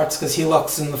starts because he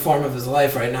looks in the form of his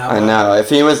life right now. I know. If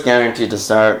he was guaranteed to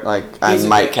start, like I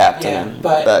might captain him,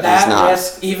 but that he's not.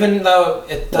 Risk, even though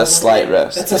it doesn't, a slight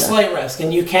risk. It's a slight risk,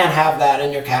 and you can't have that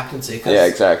in your captaincy. Yeah,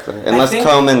 exactly. Unless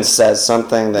Koeman says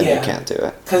something, then you can't do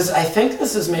it. Because I think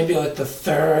this is maybe like the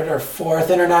 3rd or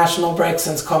 4th international break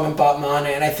since Koeman bought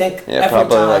Mane, and I think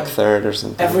probably like 3rd or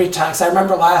something. Every time. I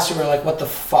remember last year we were like, what the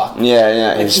fuck?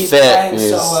 Yeah, like, he's fit. Playing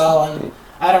so well, and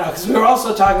I don't know, because we were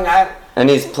also talking... And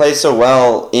he's played so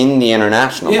well in the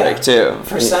international break, too.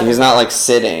 He's not, like,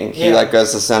 sitting. He, like,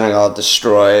 goes to Senegal,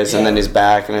 destroys, and then he's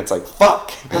back, and it's like,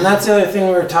 fuck! And that's the other thing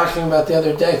we were talking about the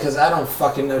other day, because I don't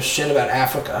fucking know shit about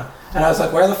Africa. And I was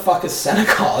like, where the fuck is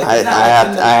Senegal? Like,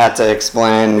 I had to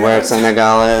explain where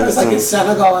Senegal is. It was like, is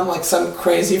Senegal in like some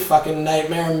crazy fucking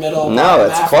nightmare middle? No,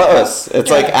 it's Africa? Close. It's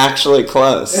like actually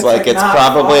close. It's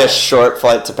probably a short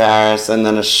flight to Paris and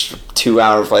then a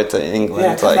 2-hour flight to England.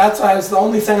 Yeah, because that's why the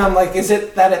only thing I'm like, is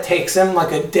it that it takes him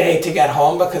like a day to get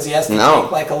home because he has to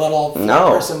take like a little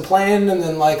person plane and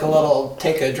then like a little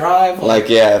take a drive? Like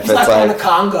if he's it's not like going to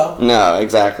Congo. No,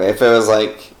 exactly. If it was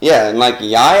like and like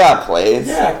Yaya plays.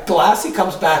 Yeah, Glassy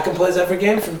comes back and plays every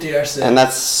game from DRC. And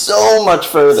that's so much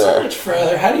further. So much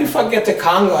further. How do you fucking get to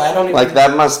Congo? I don't even... Like,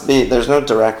 that must be... There's no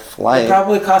direct flight. It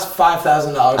probably costs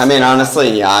 $5,000. I mean,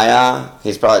 honestly, Yaya,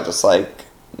 he's probably just like...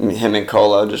 Him and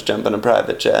Colo just jump in a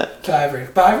private jet. To Ivory.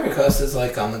 But Ivory Coast is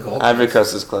like on the Gold Coast. Ivory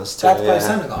Coast is close too. That's by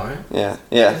Senegal, right? Yeah.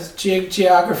 It's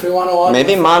Geography 101.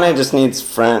 Maybe Mane just needs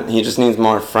He just needs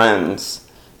more friends.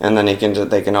 And then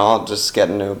they can all just get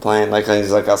into a plane. Like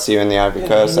he's like, I'll see you in the Ivory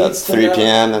Coast at 3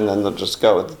 p.m. and then they'll just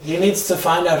go. He needs to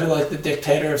find out who like the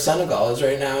dictator of Senegal is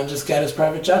right now and just get his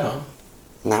private jet home.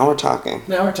 Now we're talking.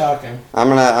 I'm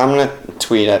gonna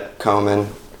tweet at Koeman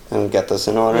and get this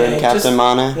in order. And Captain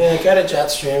Mane. Yeah, get a jet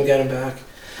stream, get him back.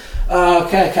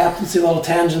 Okay, captaincy little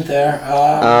tangent there.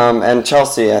 And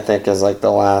Chelsea, I think, is like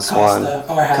the last one.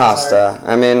 Or Hazard. Costa.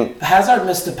 I mean, Hazard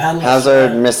missed a pen.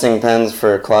 Hazard missing pens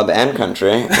for club and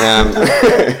country.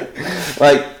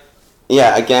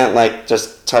 Again, like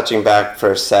just touching back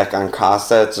for a sec on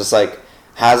Costa, it's just like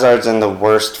Hazard's in the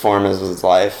worst form of his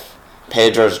life.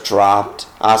 Pedro's dropped.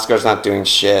 Oscar's not doing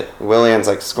shit. Willian's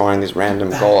like scoring these random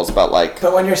goals, but like...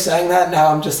 But when you're saying that, now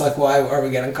I'm just like, why are we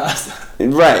getting Costa?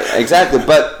 Right, exactly.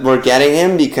 But we're getting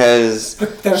him because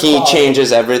he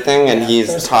changes everything and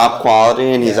he's top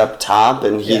quality and he's up top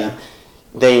and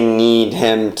they need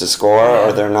him to score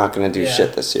or they're not going to do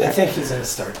shit this year. I think he's going to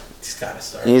start. He's got to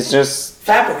start. He's just...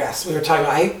 Fabregas, we were talking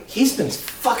about. He's been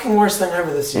fucking worse than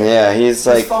ever this year. Yeah, he's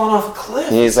like... falling off a cliff.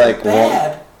 He's like...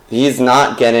 bad. He's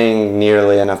not getting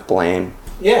nearly enough blame.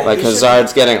 Yeah. Like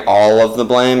Hazard's getting all of the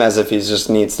blame as if he just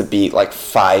needs to beat like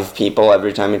 5 people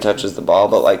every time he touches the ball.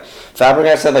 But like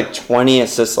Fabregas had like 20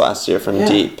 assists last year from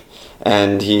deep.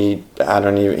 And he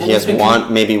has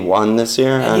maybe won this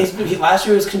year. And last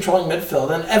year he was controlling midfield,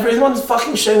 and everyone's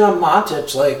fucking shitting on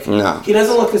Matic. Like, no. He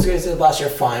doesn't look as good as he did last year,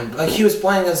 fine. Like, he was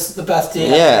playing as the best DF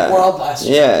in the world last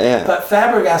year. Yeah. But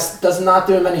Fabregas does not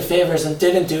do him any favors and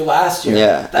didn't do last year.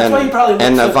 Yeah. That's why he probably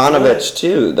and Ivanovic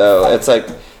too, though. It's like,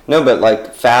 no, but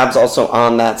like Fab's also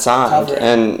on that side,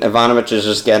 and Ivanovic is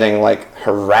just getting like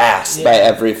harassed by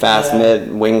every fast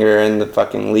mid winger in the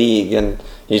fucking league, and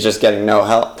he's just getting no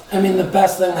help. I mean, the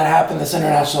best thing that happened this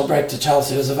international break to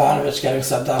Chelsea was Ivanovic getting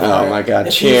subbed off. Oh my God!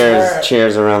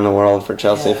 Cheers around the world for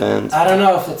Chelsea fans. I don't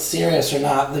know if it's serious or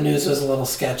not. The news was a little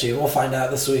sketchy. We'll find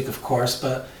out this week, of course.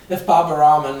 But if Baba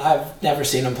Rahman, I've never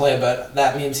seen him play, but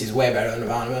that means he's way better than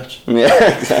Ivanovic.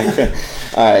 Yeah, exactly.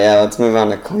 All right, let's move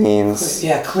on to cleans.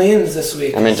 Yeah, cleans this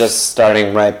week. I mean, just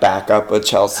starting right back up with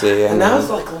Chelsea. And that was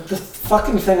like the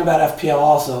fucking thing about FPL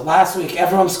also. Last week,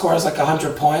 everyone scores like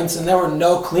 100 points, and there were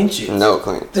no clean sheets. No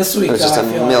clean. This week, there's just a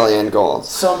million goals.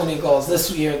 So many goals.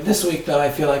 This week, though, I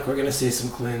feel like we're going to see some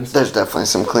cleans. There's definitely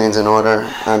some cleans in order.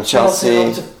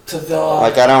 Chelsea to Villa.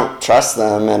 Like, I don't trust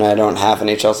them, and I don't have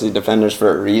any Chelsea defenders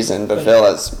for a reason, but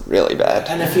Villa's really bad.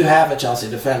 And if you have a Chelsea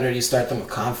defender, you start them with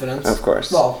confidence. Of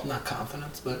course. Well, not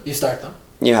confidence, but you start them.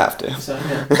 You have to. So,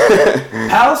 yeah.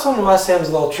 Palace on West Ham's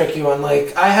a little tricky one.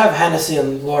 Like, I have Hennessy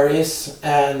and Lloris,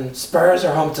 and Spurs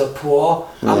are home to Poole.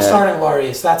 I'm starting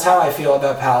Lloris. That's how I feel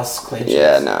about Palace clean sheets.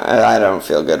 Yeah, no, I don't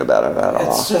feel good about it at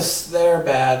all. It's just, they're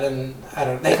bad, and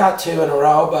they got 2 in a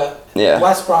row, but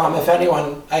West Brom, if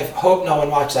anyone, I hope no one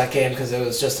watched that game because it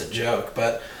was just a joke,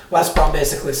 but West Brom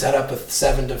basically set up with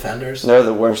 7 defenders. They're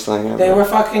the worst thing ever. They were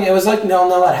fucking, it was like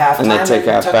 0-0 at halftime. And they took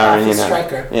out Barahina.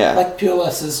 Striker. Yeah. Like,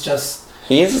 Pulis is just...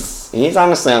 He's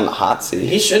honestly on the hot seat.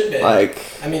 He should be. Like,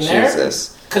 I mean,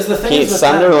 Jesus. Because the thing is,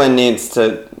 Sunderland needs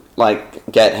to like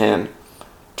get him.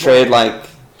 Trade like.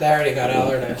 They already got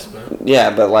Allardyce, but.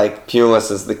 Yeah, but like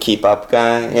Pulis is the keep up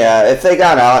guy. Yeah, if they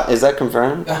got Allardyce, is that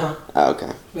confirmed? Oh,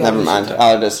 okay. Yeah, never mind.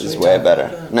 Allardyce is way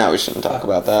better. No, we shouldn't talk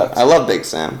about that. I love Big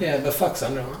Sam. Yeah, but fuck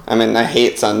Sunderland. I mean, I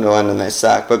hate Sunderland and they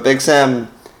suck, but Big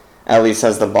Sam at least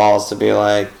has the balls to be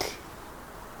like,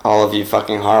 all of you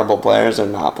fucking horrible players are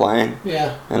not playing.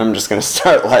 Yeah. And I'm just going to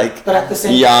start like but at the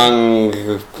same young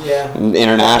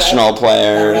international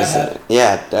players.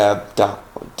 Yeah, I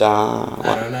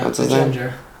don't know. What's his name?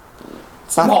 Ginger.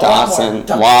 It's not Dawson.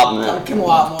 Duncan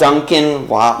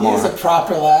Watmore. He's a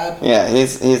proper lad. Yeah,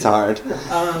 he's hard.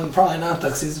 Probably not though,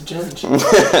 because he's a ginger.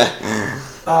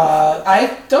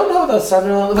 I don't know though,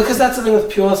 Sunderland, because that's the thing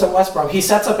with Pulis and West Brom. He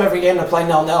sets up every game to play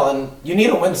 0-0, and you need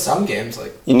to win some games.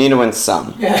 Like you need to win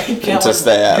some. Yeah, you can't to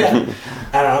stay out. Yeah.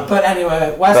 I don't know, but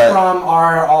anyway, West Brom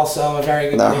are also a very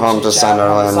good. They're home to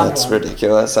Sunderland. It's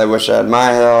ridiculous. I wish I had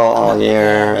Myhill all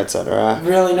year, etc.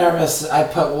 Really nervous. I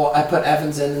put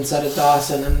Evans in instead of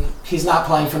Dawson, and he's not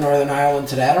playing for Northern Ireland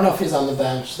today. I don't know if he's on the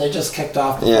bench. They just kicked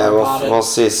off. Yeah, we'll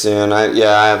see soon. I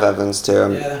have Evans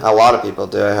too. A lot of people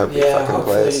do. I hope he fucking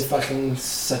plays. He's fucking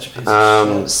such a piece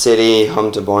of shit. City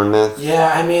home to Bournemouth.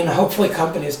 Yeah, I mean, hopefully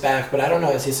Company's back, but I don't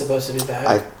know. Is he supposed to be back?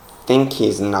 I think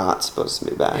he's not supposed to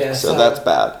be back, so that's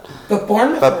bad. But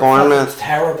Bournemouth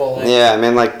terrible. Like, yeah, I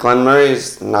mean, like Glenn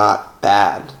Murray's not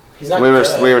bad. He's not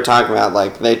we were talking about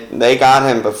like they got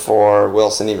him before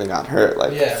Wilson even got hurt.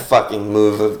 Like fucking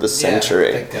move of the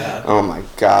century. Thank God. Oh my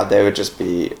God, they would just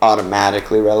be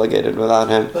automatically relegated without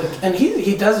him. And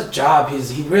he does a job.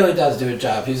 He really does do a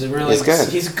job. He's good.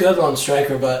 He's a good lone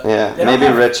striker, but maybe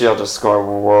Richie will just score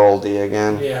worldy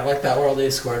again. Yeah, like that world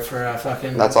he scored for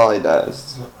fucking. That's all he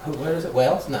does. Where is it?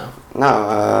 Wales? No.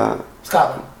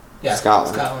 Scotland. Yeah,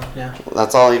 Scotland, yeah.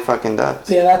 That's all he fucking does.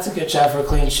 So yeah, that's a good shot for a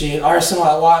clean sheet. Arsenal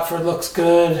at Watford looks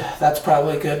good. That's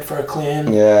probably good for a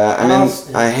clean. Yeah, I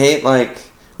mean, I hate like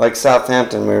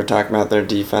Southampton. We were talking about their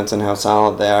defense and how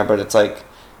solid they are, but it's like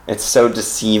it's so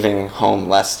deceiving home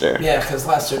Leicester. Yeah, because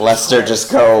Leicester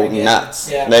just go nuts.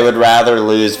 Yeah. They would rather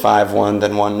lose 5-1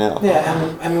 than 1-0.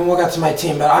 Yeah, I mean, we'll get to my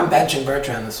team, but I'm benching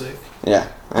Bertrand this week. Yeah.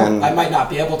 And I might not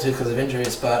be able to because of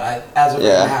injuries, but as of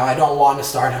right now, I don't want to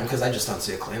start him because I just don't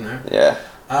see a clean there. Yeah.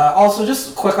 Also,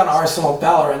 just quick on Arsenal,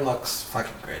 Bellerin looks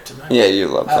fucking great tonight. Yeah, you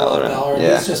love Bellerin.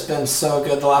 Yeah. He's just been so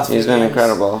good the last few games. He's been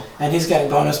incredible. And he's getting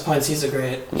bonus points. He's a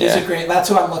great. That's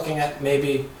who I'm looking at,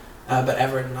 maybe. But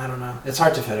Everton, I don't know. It's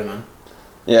hard to fit him in.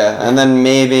 Yeah, and then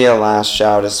maybe a last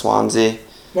shout is Swansea.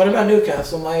 What about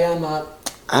Newcastle? Not.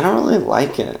 I don't really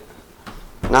like it.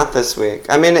 Not this week.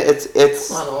 I mean, it's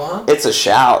a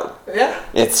shout. Yeah.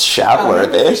 It's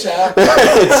shout-worthy. Shout.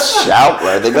 It's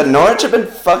shout-worthy. But Norwich have been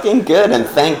fucking good, and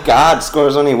thank God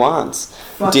scores when he wants.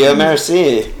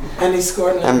 Merci. And he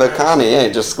scored an And Bakani, yeah,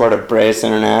 he just scored a brace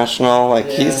international. Like,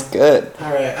 he's good.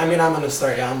 All right. I mean, I'm going to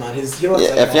start Yanmat.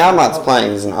 If Yanmat's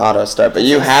playing, he's an auto start. But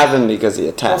you have him because he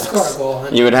attacks. He'll score a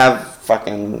goal. You would have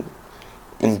fucking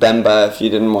Mbemba if you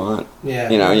didn't want,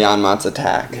 Yanmat's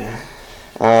attack.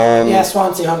 Yeah.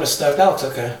 Swansea home to Stoke. That looks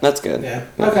okay. That's good. Yeah.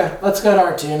 Okay, let's go to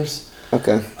our teams.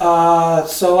 Okay.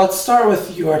 So let's start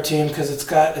with your team because it's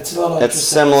a little. It's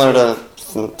similar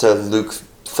to Luke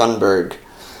Thunberg.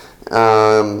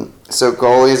 So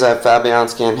goalies, I have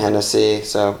Fabianski and Hennessy.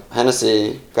 So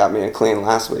Hennessy got me a clean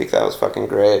last week. That was fucking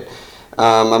great.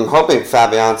 I'm hoping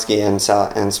Fabianski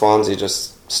and Swansea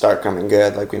just start coming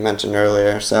good, like we mentioned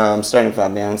earlier. So I'm starting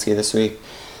Fabianski this week.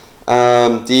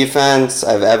 Defense,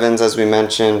 I have Evans, as we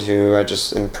mentioned, who I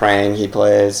just am praying he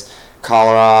plays.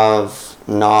 Kolarov,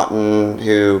 Naughton,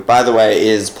 who, by the way,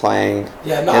 is playing.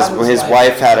 Yeah, his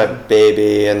wife had a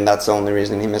baby, and that's the only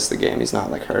reason he missed the game. He's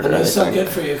not like hurt or anything. And it was so good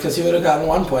for you because he would have gotten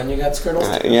 1 point. You got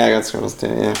Skirtles too. Yeah, I got Skirtles too.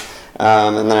 Yeah.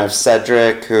 And then I have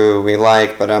Cedric, who we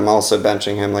like, but I'm also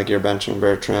benching him like you're benching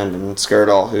Bertrand, and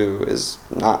Skirtle, who is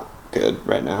not good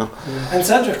right now. Yeah. And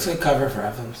Cedric's good cover for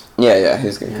Evans. Yeah,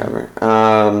 he's good cover.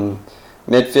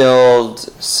 Midfield,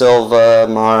 Silva,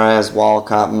 Mahrez,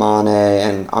 Walcott, Mane,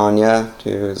 and Anya, who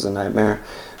is a nightmare.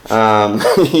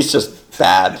 He's just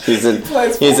bad. He's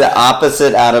the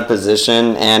opposite out of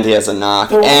position, and he has a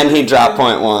knock, and he dropped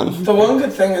 0.1. The one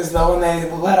good thing is, though, when they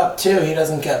let up 2, he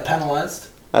doesn't get penalized.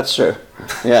 That's true.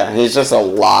 Yeah, he's just a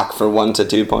lock for 1 to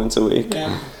 2 points a week.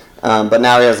 Yeah. But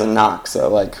now he has a knock, so,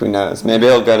 like, who knows? Maybe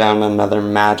he'll go down another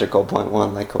magical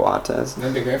 0.1 like Coates.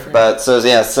 That'd be great for him. But, so,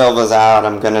 yeah, Silva's out.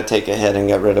 I'm going to take a hit and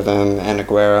get rid of him, and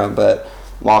Aguero. But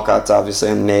Walcott's obviously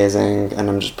amazing, and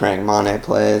I'm just praying Mane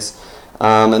plays.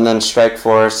 And then strike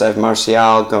force, I have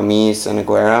Martial, Gomis, and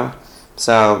Aguero.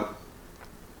 So,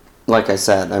 like I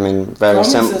said, I mean, very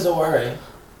simple. Gomis is a worry.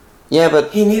 Yeah,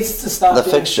 but he needs to stop the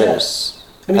fixtures.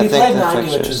 I mean, he played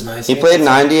 90, which was nice. He played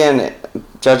 90, and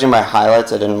judging by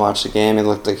highlights, I didn't watch the game. It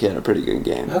looked like he had a pretty good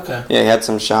game. Okay. Yeah, he had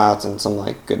some shots and some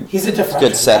like good. He's a different.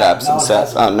 Good setups and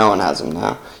sets. Oh, no one has him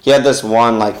now. He had this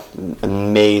one like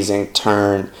amazing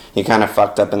turn. He kind of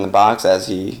fucked up in the box as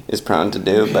he is prone to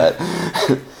do, but.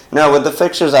 No, with the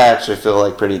fixtures, I actually feel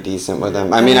like pretty decent with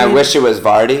him. I mean, I wish it was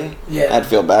Vardy. Yeah. I'd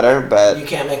feel better, but... You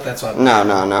can't make that swap.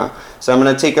 No. So I'm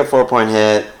going to take a 4-point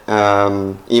hit,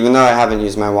 even though I haven't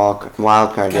used my wild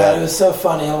card yet. It was so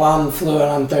funny. Alon flew in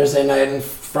on Thursday night and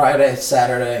Friday,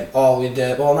 Saturday. All we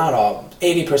did, well, not all,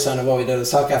 80% of what we did was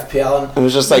talk FPL. And it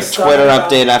was just like Twitter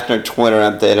update after Twitter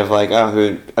update of like,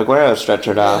 oh, Aguero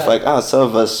stretchered off. Like, oh,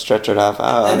 Silva's stretchered off.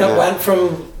 Oh, and it went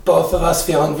from both of us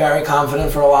feeling very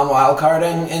confident for Alon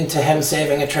wildcarding into him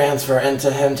saving a transfer,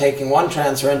 into him taking one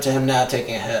transfer, into him now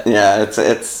taking a hit. Yeah,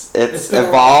 it's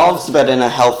evolved, but in a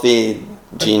healthy,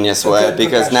 genius way.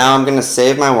 Because now I'm going to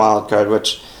save my wild card,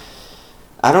 which...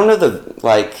 I don't know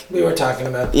we were talking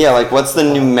about. Yeah, like what's the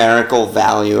numerical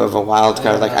value of a wild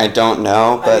card? I don't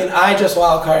know, but... I mean, I just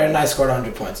wild carded and I scored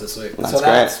 100 points this week.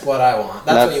 That's what I want.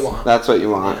 That's what you want. That's what you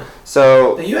want. Yeah.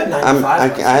 So... But you had 95.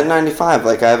 I had 95.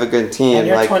 Like, I have a good team. And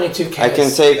you're 22K. I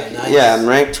can take... Nice. Yeah, I'm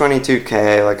ranked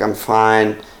 22K. Like, I'm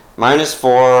fine.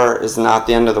 -4 is not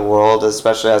the end of the world,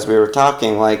 especially as we were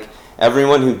talking. Like...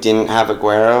 Everyone who didn't have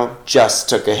Aguero just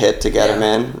took a hit to get him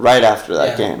in right after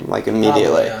that game, like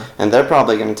immediately. Probably, and they're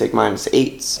probably going to take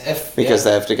 -8s because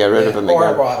they have to get rid of him again.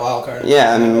 Or wildcard.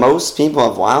 Yeah, I mean, most people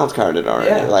have wildcarded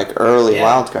already, like early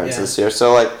wildcards this year.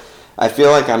 So, like, I feel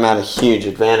like I'm at a huge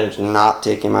advantage not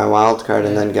taking my wildcard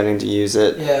and then getting to use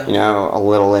it, you know, a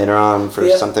little later on for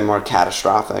something more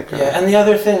catastrophic. And the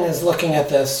other thing is looking at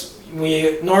this.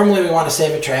 Normally we want to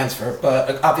save a transfer,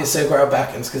 but obviously Aguero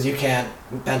beckons because you can't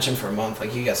bench him for a month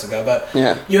like you guys ago. But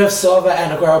you have Silva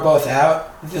and Aguero both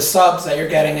out. The subs that you're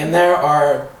getting in there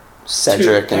are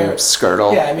Cedric and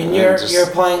Skirtle. Yeah, I mean you're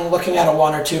playing looking at a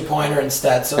 1 or 2 pointer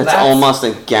instead. So it's almost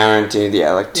a guaranteed,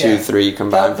 2-3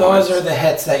 combined. Those are the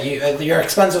hits that your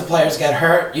expensive players get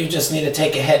hurt. You just need to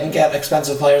take a hit and get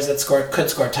expensive players that could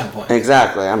score 10 points.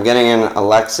 Exactly. I'm getting in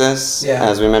Alexis,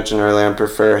 as we mentioned earlier. I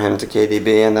prefer him to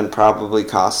KDB, and then probably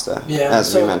Costa,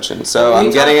 as we mentioned. So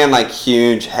I'm getting in like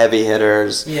huge heavy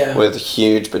hitters with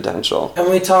huge potential. And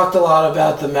we talked a lot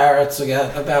about the merits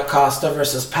again about Costa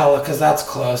versus Pella because that's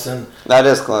close. And that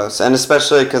is close, and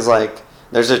especially because like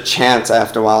there's a chance I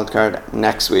have to wildcard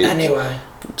next week. Anyway,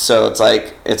 so it's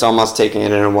like it's almost taking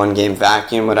it in a 1-game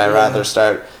vacuum. Would I rather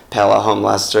start Pella home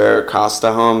Leicester, or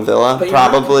Costa home Villa?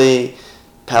 Probably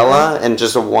Pella in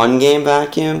just a 1-game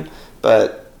vacuum,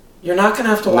 but you're not gonna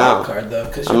have to wildcard though.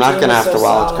 Because I'm not gonna have to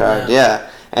wildcard. Yeah,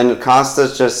 and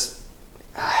Costa's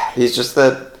he's just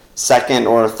the second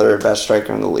or third best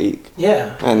striker in the league.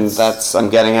 Yeah. And I'm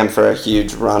getting him for a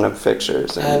huge run of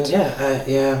fixtures. And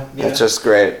yeah. It's just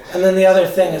great. And then the other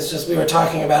thing is just we were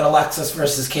talking about Alexis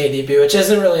versus KDB, which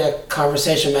isn't really a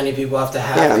conversation many people have to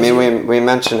have. Yeah, I mean, we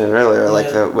mentioned it earlier, like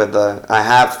I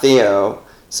have Theo,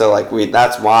 so like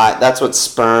that's what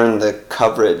spurned the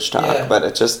coverage talk, but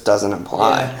it just doesn't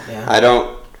apply. Yeah. I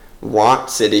don't want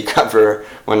City cover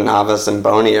when Navas and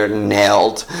Boney are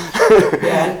nailed.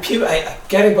 And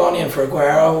getting Boney in for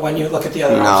Aguero when you look at the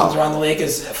other options around the league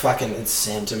is fucking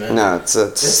insane to me. No, it's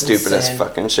stupidest insane.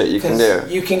 Fucking shit you can do.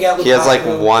 You can get Lukaku. He has like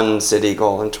one City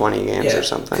goal in 20 games or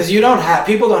something. Because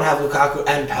people don't have Lukaku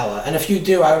and Pella, and if you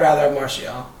do, I would rather have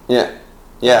Martial.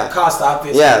 Yeah. Cost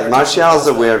obviously. Yeah, Martial's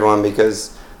a weird one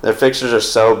because their fixtures are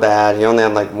so bad. He only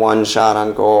had like one shot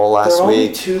on goal last There are only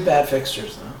week. 2 bad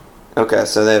fixtures though. Okay,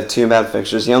 so they have 2 bad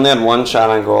fixtures. He only had one shot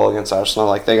on goal against Arsenal.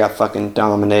 Like, they got fucking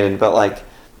dominated. But, like,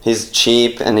 he's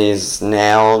cheap and he's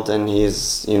nailed and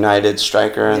he's United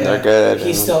striker and they're good.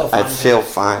 He's still fine. I feel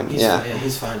fine.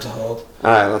 He's fine to hold.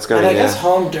 All right, let's go. And I guess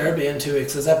home derby in 2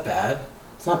 weeks. Is that bad?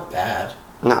 It's not bad.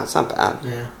 No, it's not bad.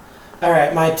 Yeah. All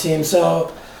right, my team.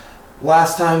 So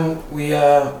last time we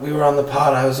were on the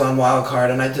pod, I was on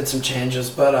wildcard and I did some changes,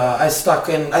 but I stuck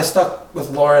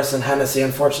with Loris and Hennessy.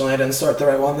 Unfortunately, I didn't start the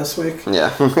right one this week.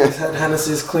 Yeah. I had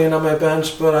Hennessy's clean on my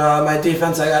bench, but my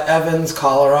defense, I got Evans,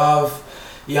 Kolarov,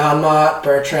 Janmat,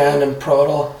 Bertrand, and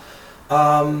Prodl.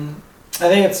 I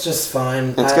think it's just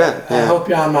fine. It's good. Yeah. I hope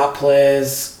Janmat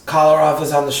plays. Kolarov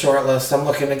is on the short list. I'm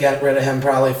looking to get rid of him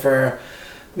probably for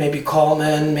maybe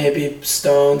Coleman, maybe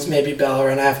Stones, maybe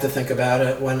Bellerin. I have to think about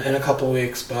it in a couple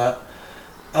weeks, but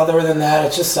other than that,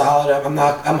 it's just solid.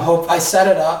 I set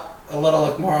it up a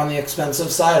little more on the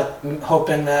expensive side,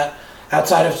 hoping that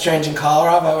outside of changing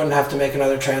Kolarov, I wouldn't have to make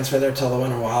another transfer there till the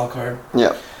winter wild card.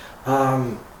 Yeah.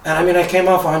 And I mean, I came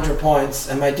off 100 points,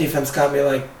 and my defense got me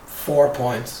like 4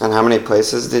 points. And how many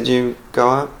places did you go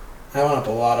up? I went up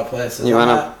a lot of places. You went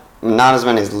up not as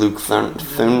many as Luke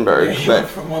Thunberg, he but went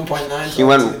from 1.9 to he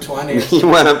went 220. He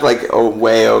went up like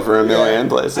way over a million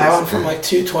places. I went from like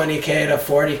 220k to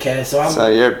 40k, so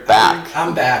you're back.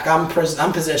 I'm back. I'm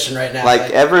positioned right now. Like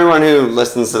everyone who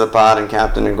listens to the pod and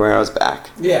Captain Aguero's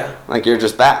back. Yeah. Like you're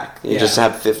just back. You just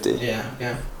have 50.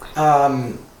 Yeah.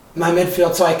 My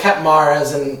midfield. So I kept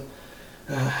Mahrez and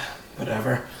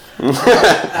whatever.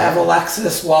 I have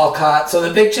Alexis, Walcott. So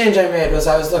the big change I made was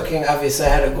I was looking. Obviously, I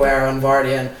had Aguero and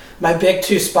Vardy, and my big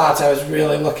 2 spots I was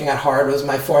really looking at hard was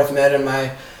my 4th mid and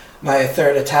my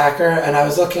 3rd attacker. And I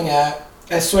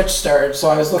switched third, so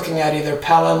I was looking at either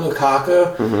Pella and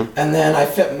Lukaku, and then I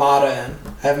fit Mata in.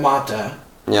 I have Mata.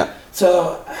 Yeah.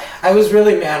 So I was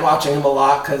really watching him a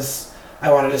lot because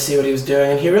I wanted to see what he was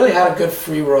doing, and he really had a good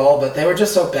free roll, but they were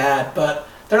just so bad. But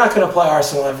they're not going to play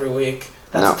Arsenal every week.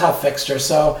 That's a tough fixture,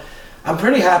 so I'm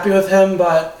pretty happy with him,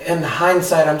 but in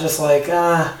hindsight, I'm just like,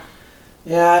 I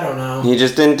don't know. He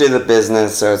just didn't do the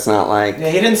business, so it's not like... Yeah,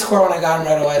 he didn't score when I got him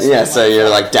right away. So you're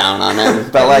like down on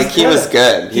him. But like, he was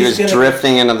good. He was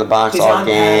drifting into the box all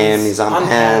game. He's on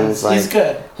pens. Like, he's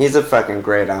good. He's a fucking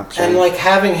great option. And like,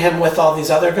 having him with all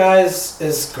these other guys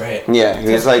is great. Yeah,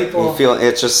 he's like, you feel,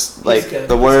 it's just like,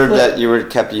 the word that you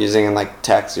kept using in like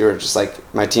text, you were just like,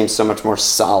 my team's so much more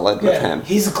solid with him.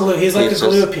 He's a glue. He's like a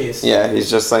glue piece. Yeah, he's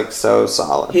just like so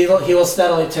solid. He will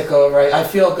steadily tick over. I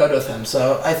feel good with him,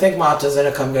 so I think Mata's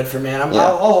gonna come good for me, and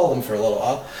I'll hold him for a little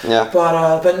while. Yeah.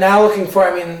 But now looking for,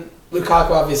 I mean, Lukaku,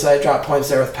 obviously I dropped points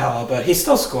there with Pella, but he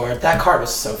still scored. That card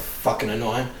was so fucking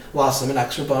annoying. Lost him an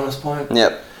extra bonus point.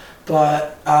 Yep.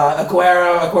 But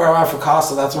Aguero out for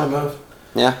Costa, that's my move.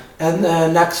 Yeah. And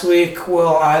then next week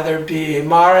will either be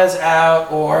Mahrez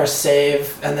out or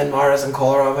save, and then Mahrez and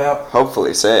Kolarov out.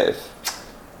 Hopefully save.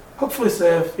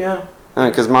 Yeah.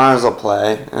 Because Mahrez will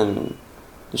play, and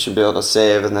you should be able to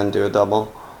save and then do a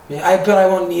double. Yeah, but I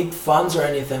won't need funds or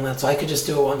anything, so I could just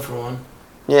do a 1-for-1.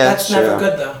 Yeah, that's never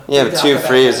good though. Yeah, but 2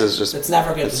 frees is just... It's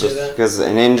never good to do that. Because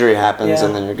an injury happens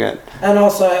and then you're good. And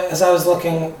also, as I was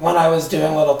looking, when I was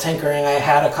doing a little tinkering, I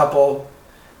had a couple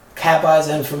cab buys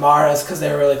in for Mahrez because they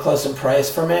were really close in price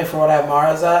for me for what I have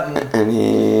Mahrez at. And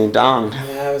he donged.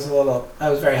 Yeah, I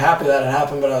was very happy that it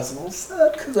happened, but I was a little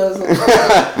sad because I was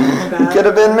like... Could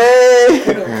have been me!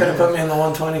 Could have put me in the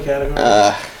 120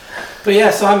 category. But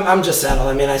yeah, so I'm just settled.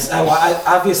 I mean, I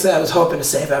obviously I was hoping to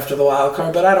save after the wild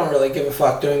card, but I don't really give a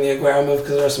fuck doing the Aguero move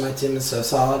because the rest of my team is so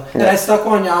solid. Yeah. And I stuck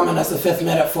Wanyama as the 5th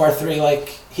mid at 4-3.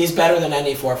 Like, he's better than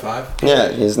any 4-5.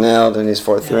 Yeah, he's nailed and he's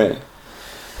 4-3.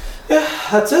 Yeah,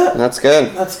 that's it. That's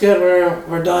good. That's good.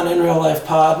 We're done. In Real Life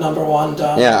Pod number 1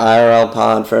 done. Yeah, IRL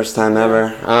Pod, first time ever.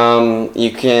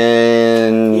 You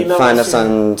can Email find us us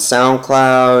on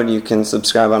SoundCloud. You can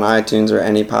subscribe on iTunes or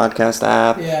any podcast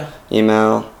app. Yeah.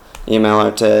 Email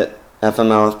our tit,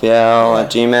 fmlfpl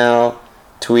at gmail.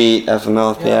 Tweet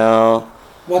fmlfpl.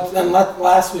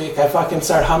 Last week I fucking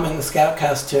started humming the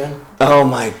Scoutcast tune. Oh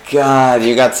my god,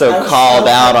 you got so called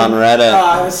out on Reddit.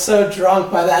 I was so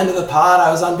drunk by the end of the pod.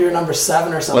 I was on beer number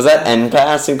 7 or something. Was that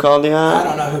NPass who called you out? I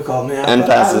don't know who called me out.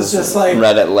 NPass is just like,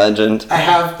 Reddit legend. I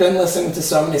have been listening to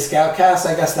so many Scoutcasts.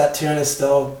 I guess that tune is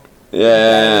still...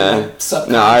 Yeah.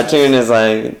 No, our tune is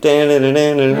like... And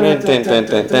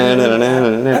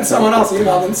someone else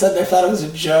emailed and said they thought it was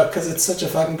a joke because it's such a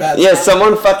fucking bad Yeah, song.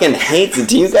 someone fucking hates it.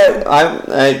 Do you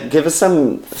guys... give us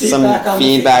some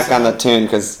feedback on the tune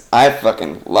because I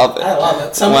fucking love it. I love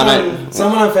it. Someone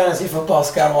on Fantasy Football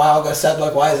Scout a while ago said,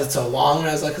 like, why is it so long? And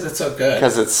I was like, because it's so good.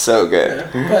 Because it's so good.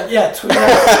 Yeah. But yeah, tweet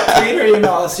or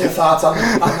email us your thoughts on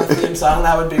the theme song.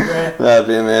 That would be great. That'd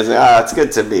be amazing. Oh, it's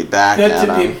good to be back. Good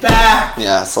to be back.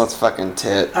 Yes, let's fucking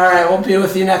tit. All right, we'll be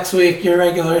with you next week, your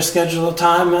regular scheduled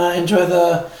time. Enjoy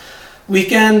the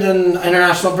weekend and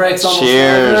international breaks almost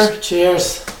over.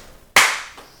 Cheers.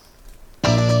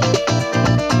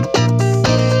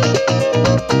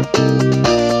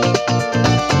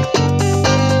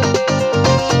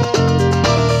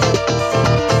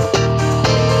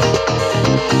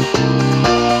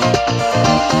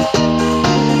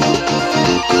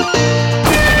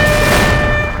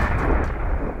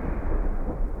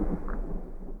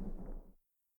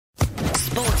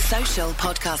 Sports Social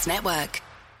Podcast Network.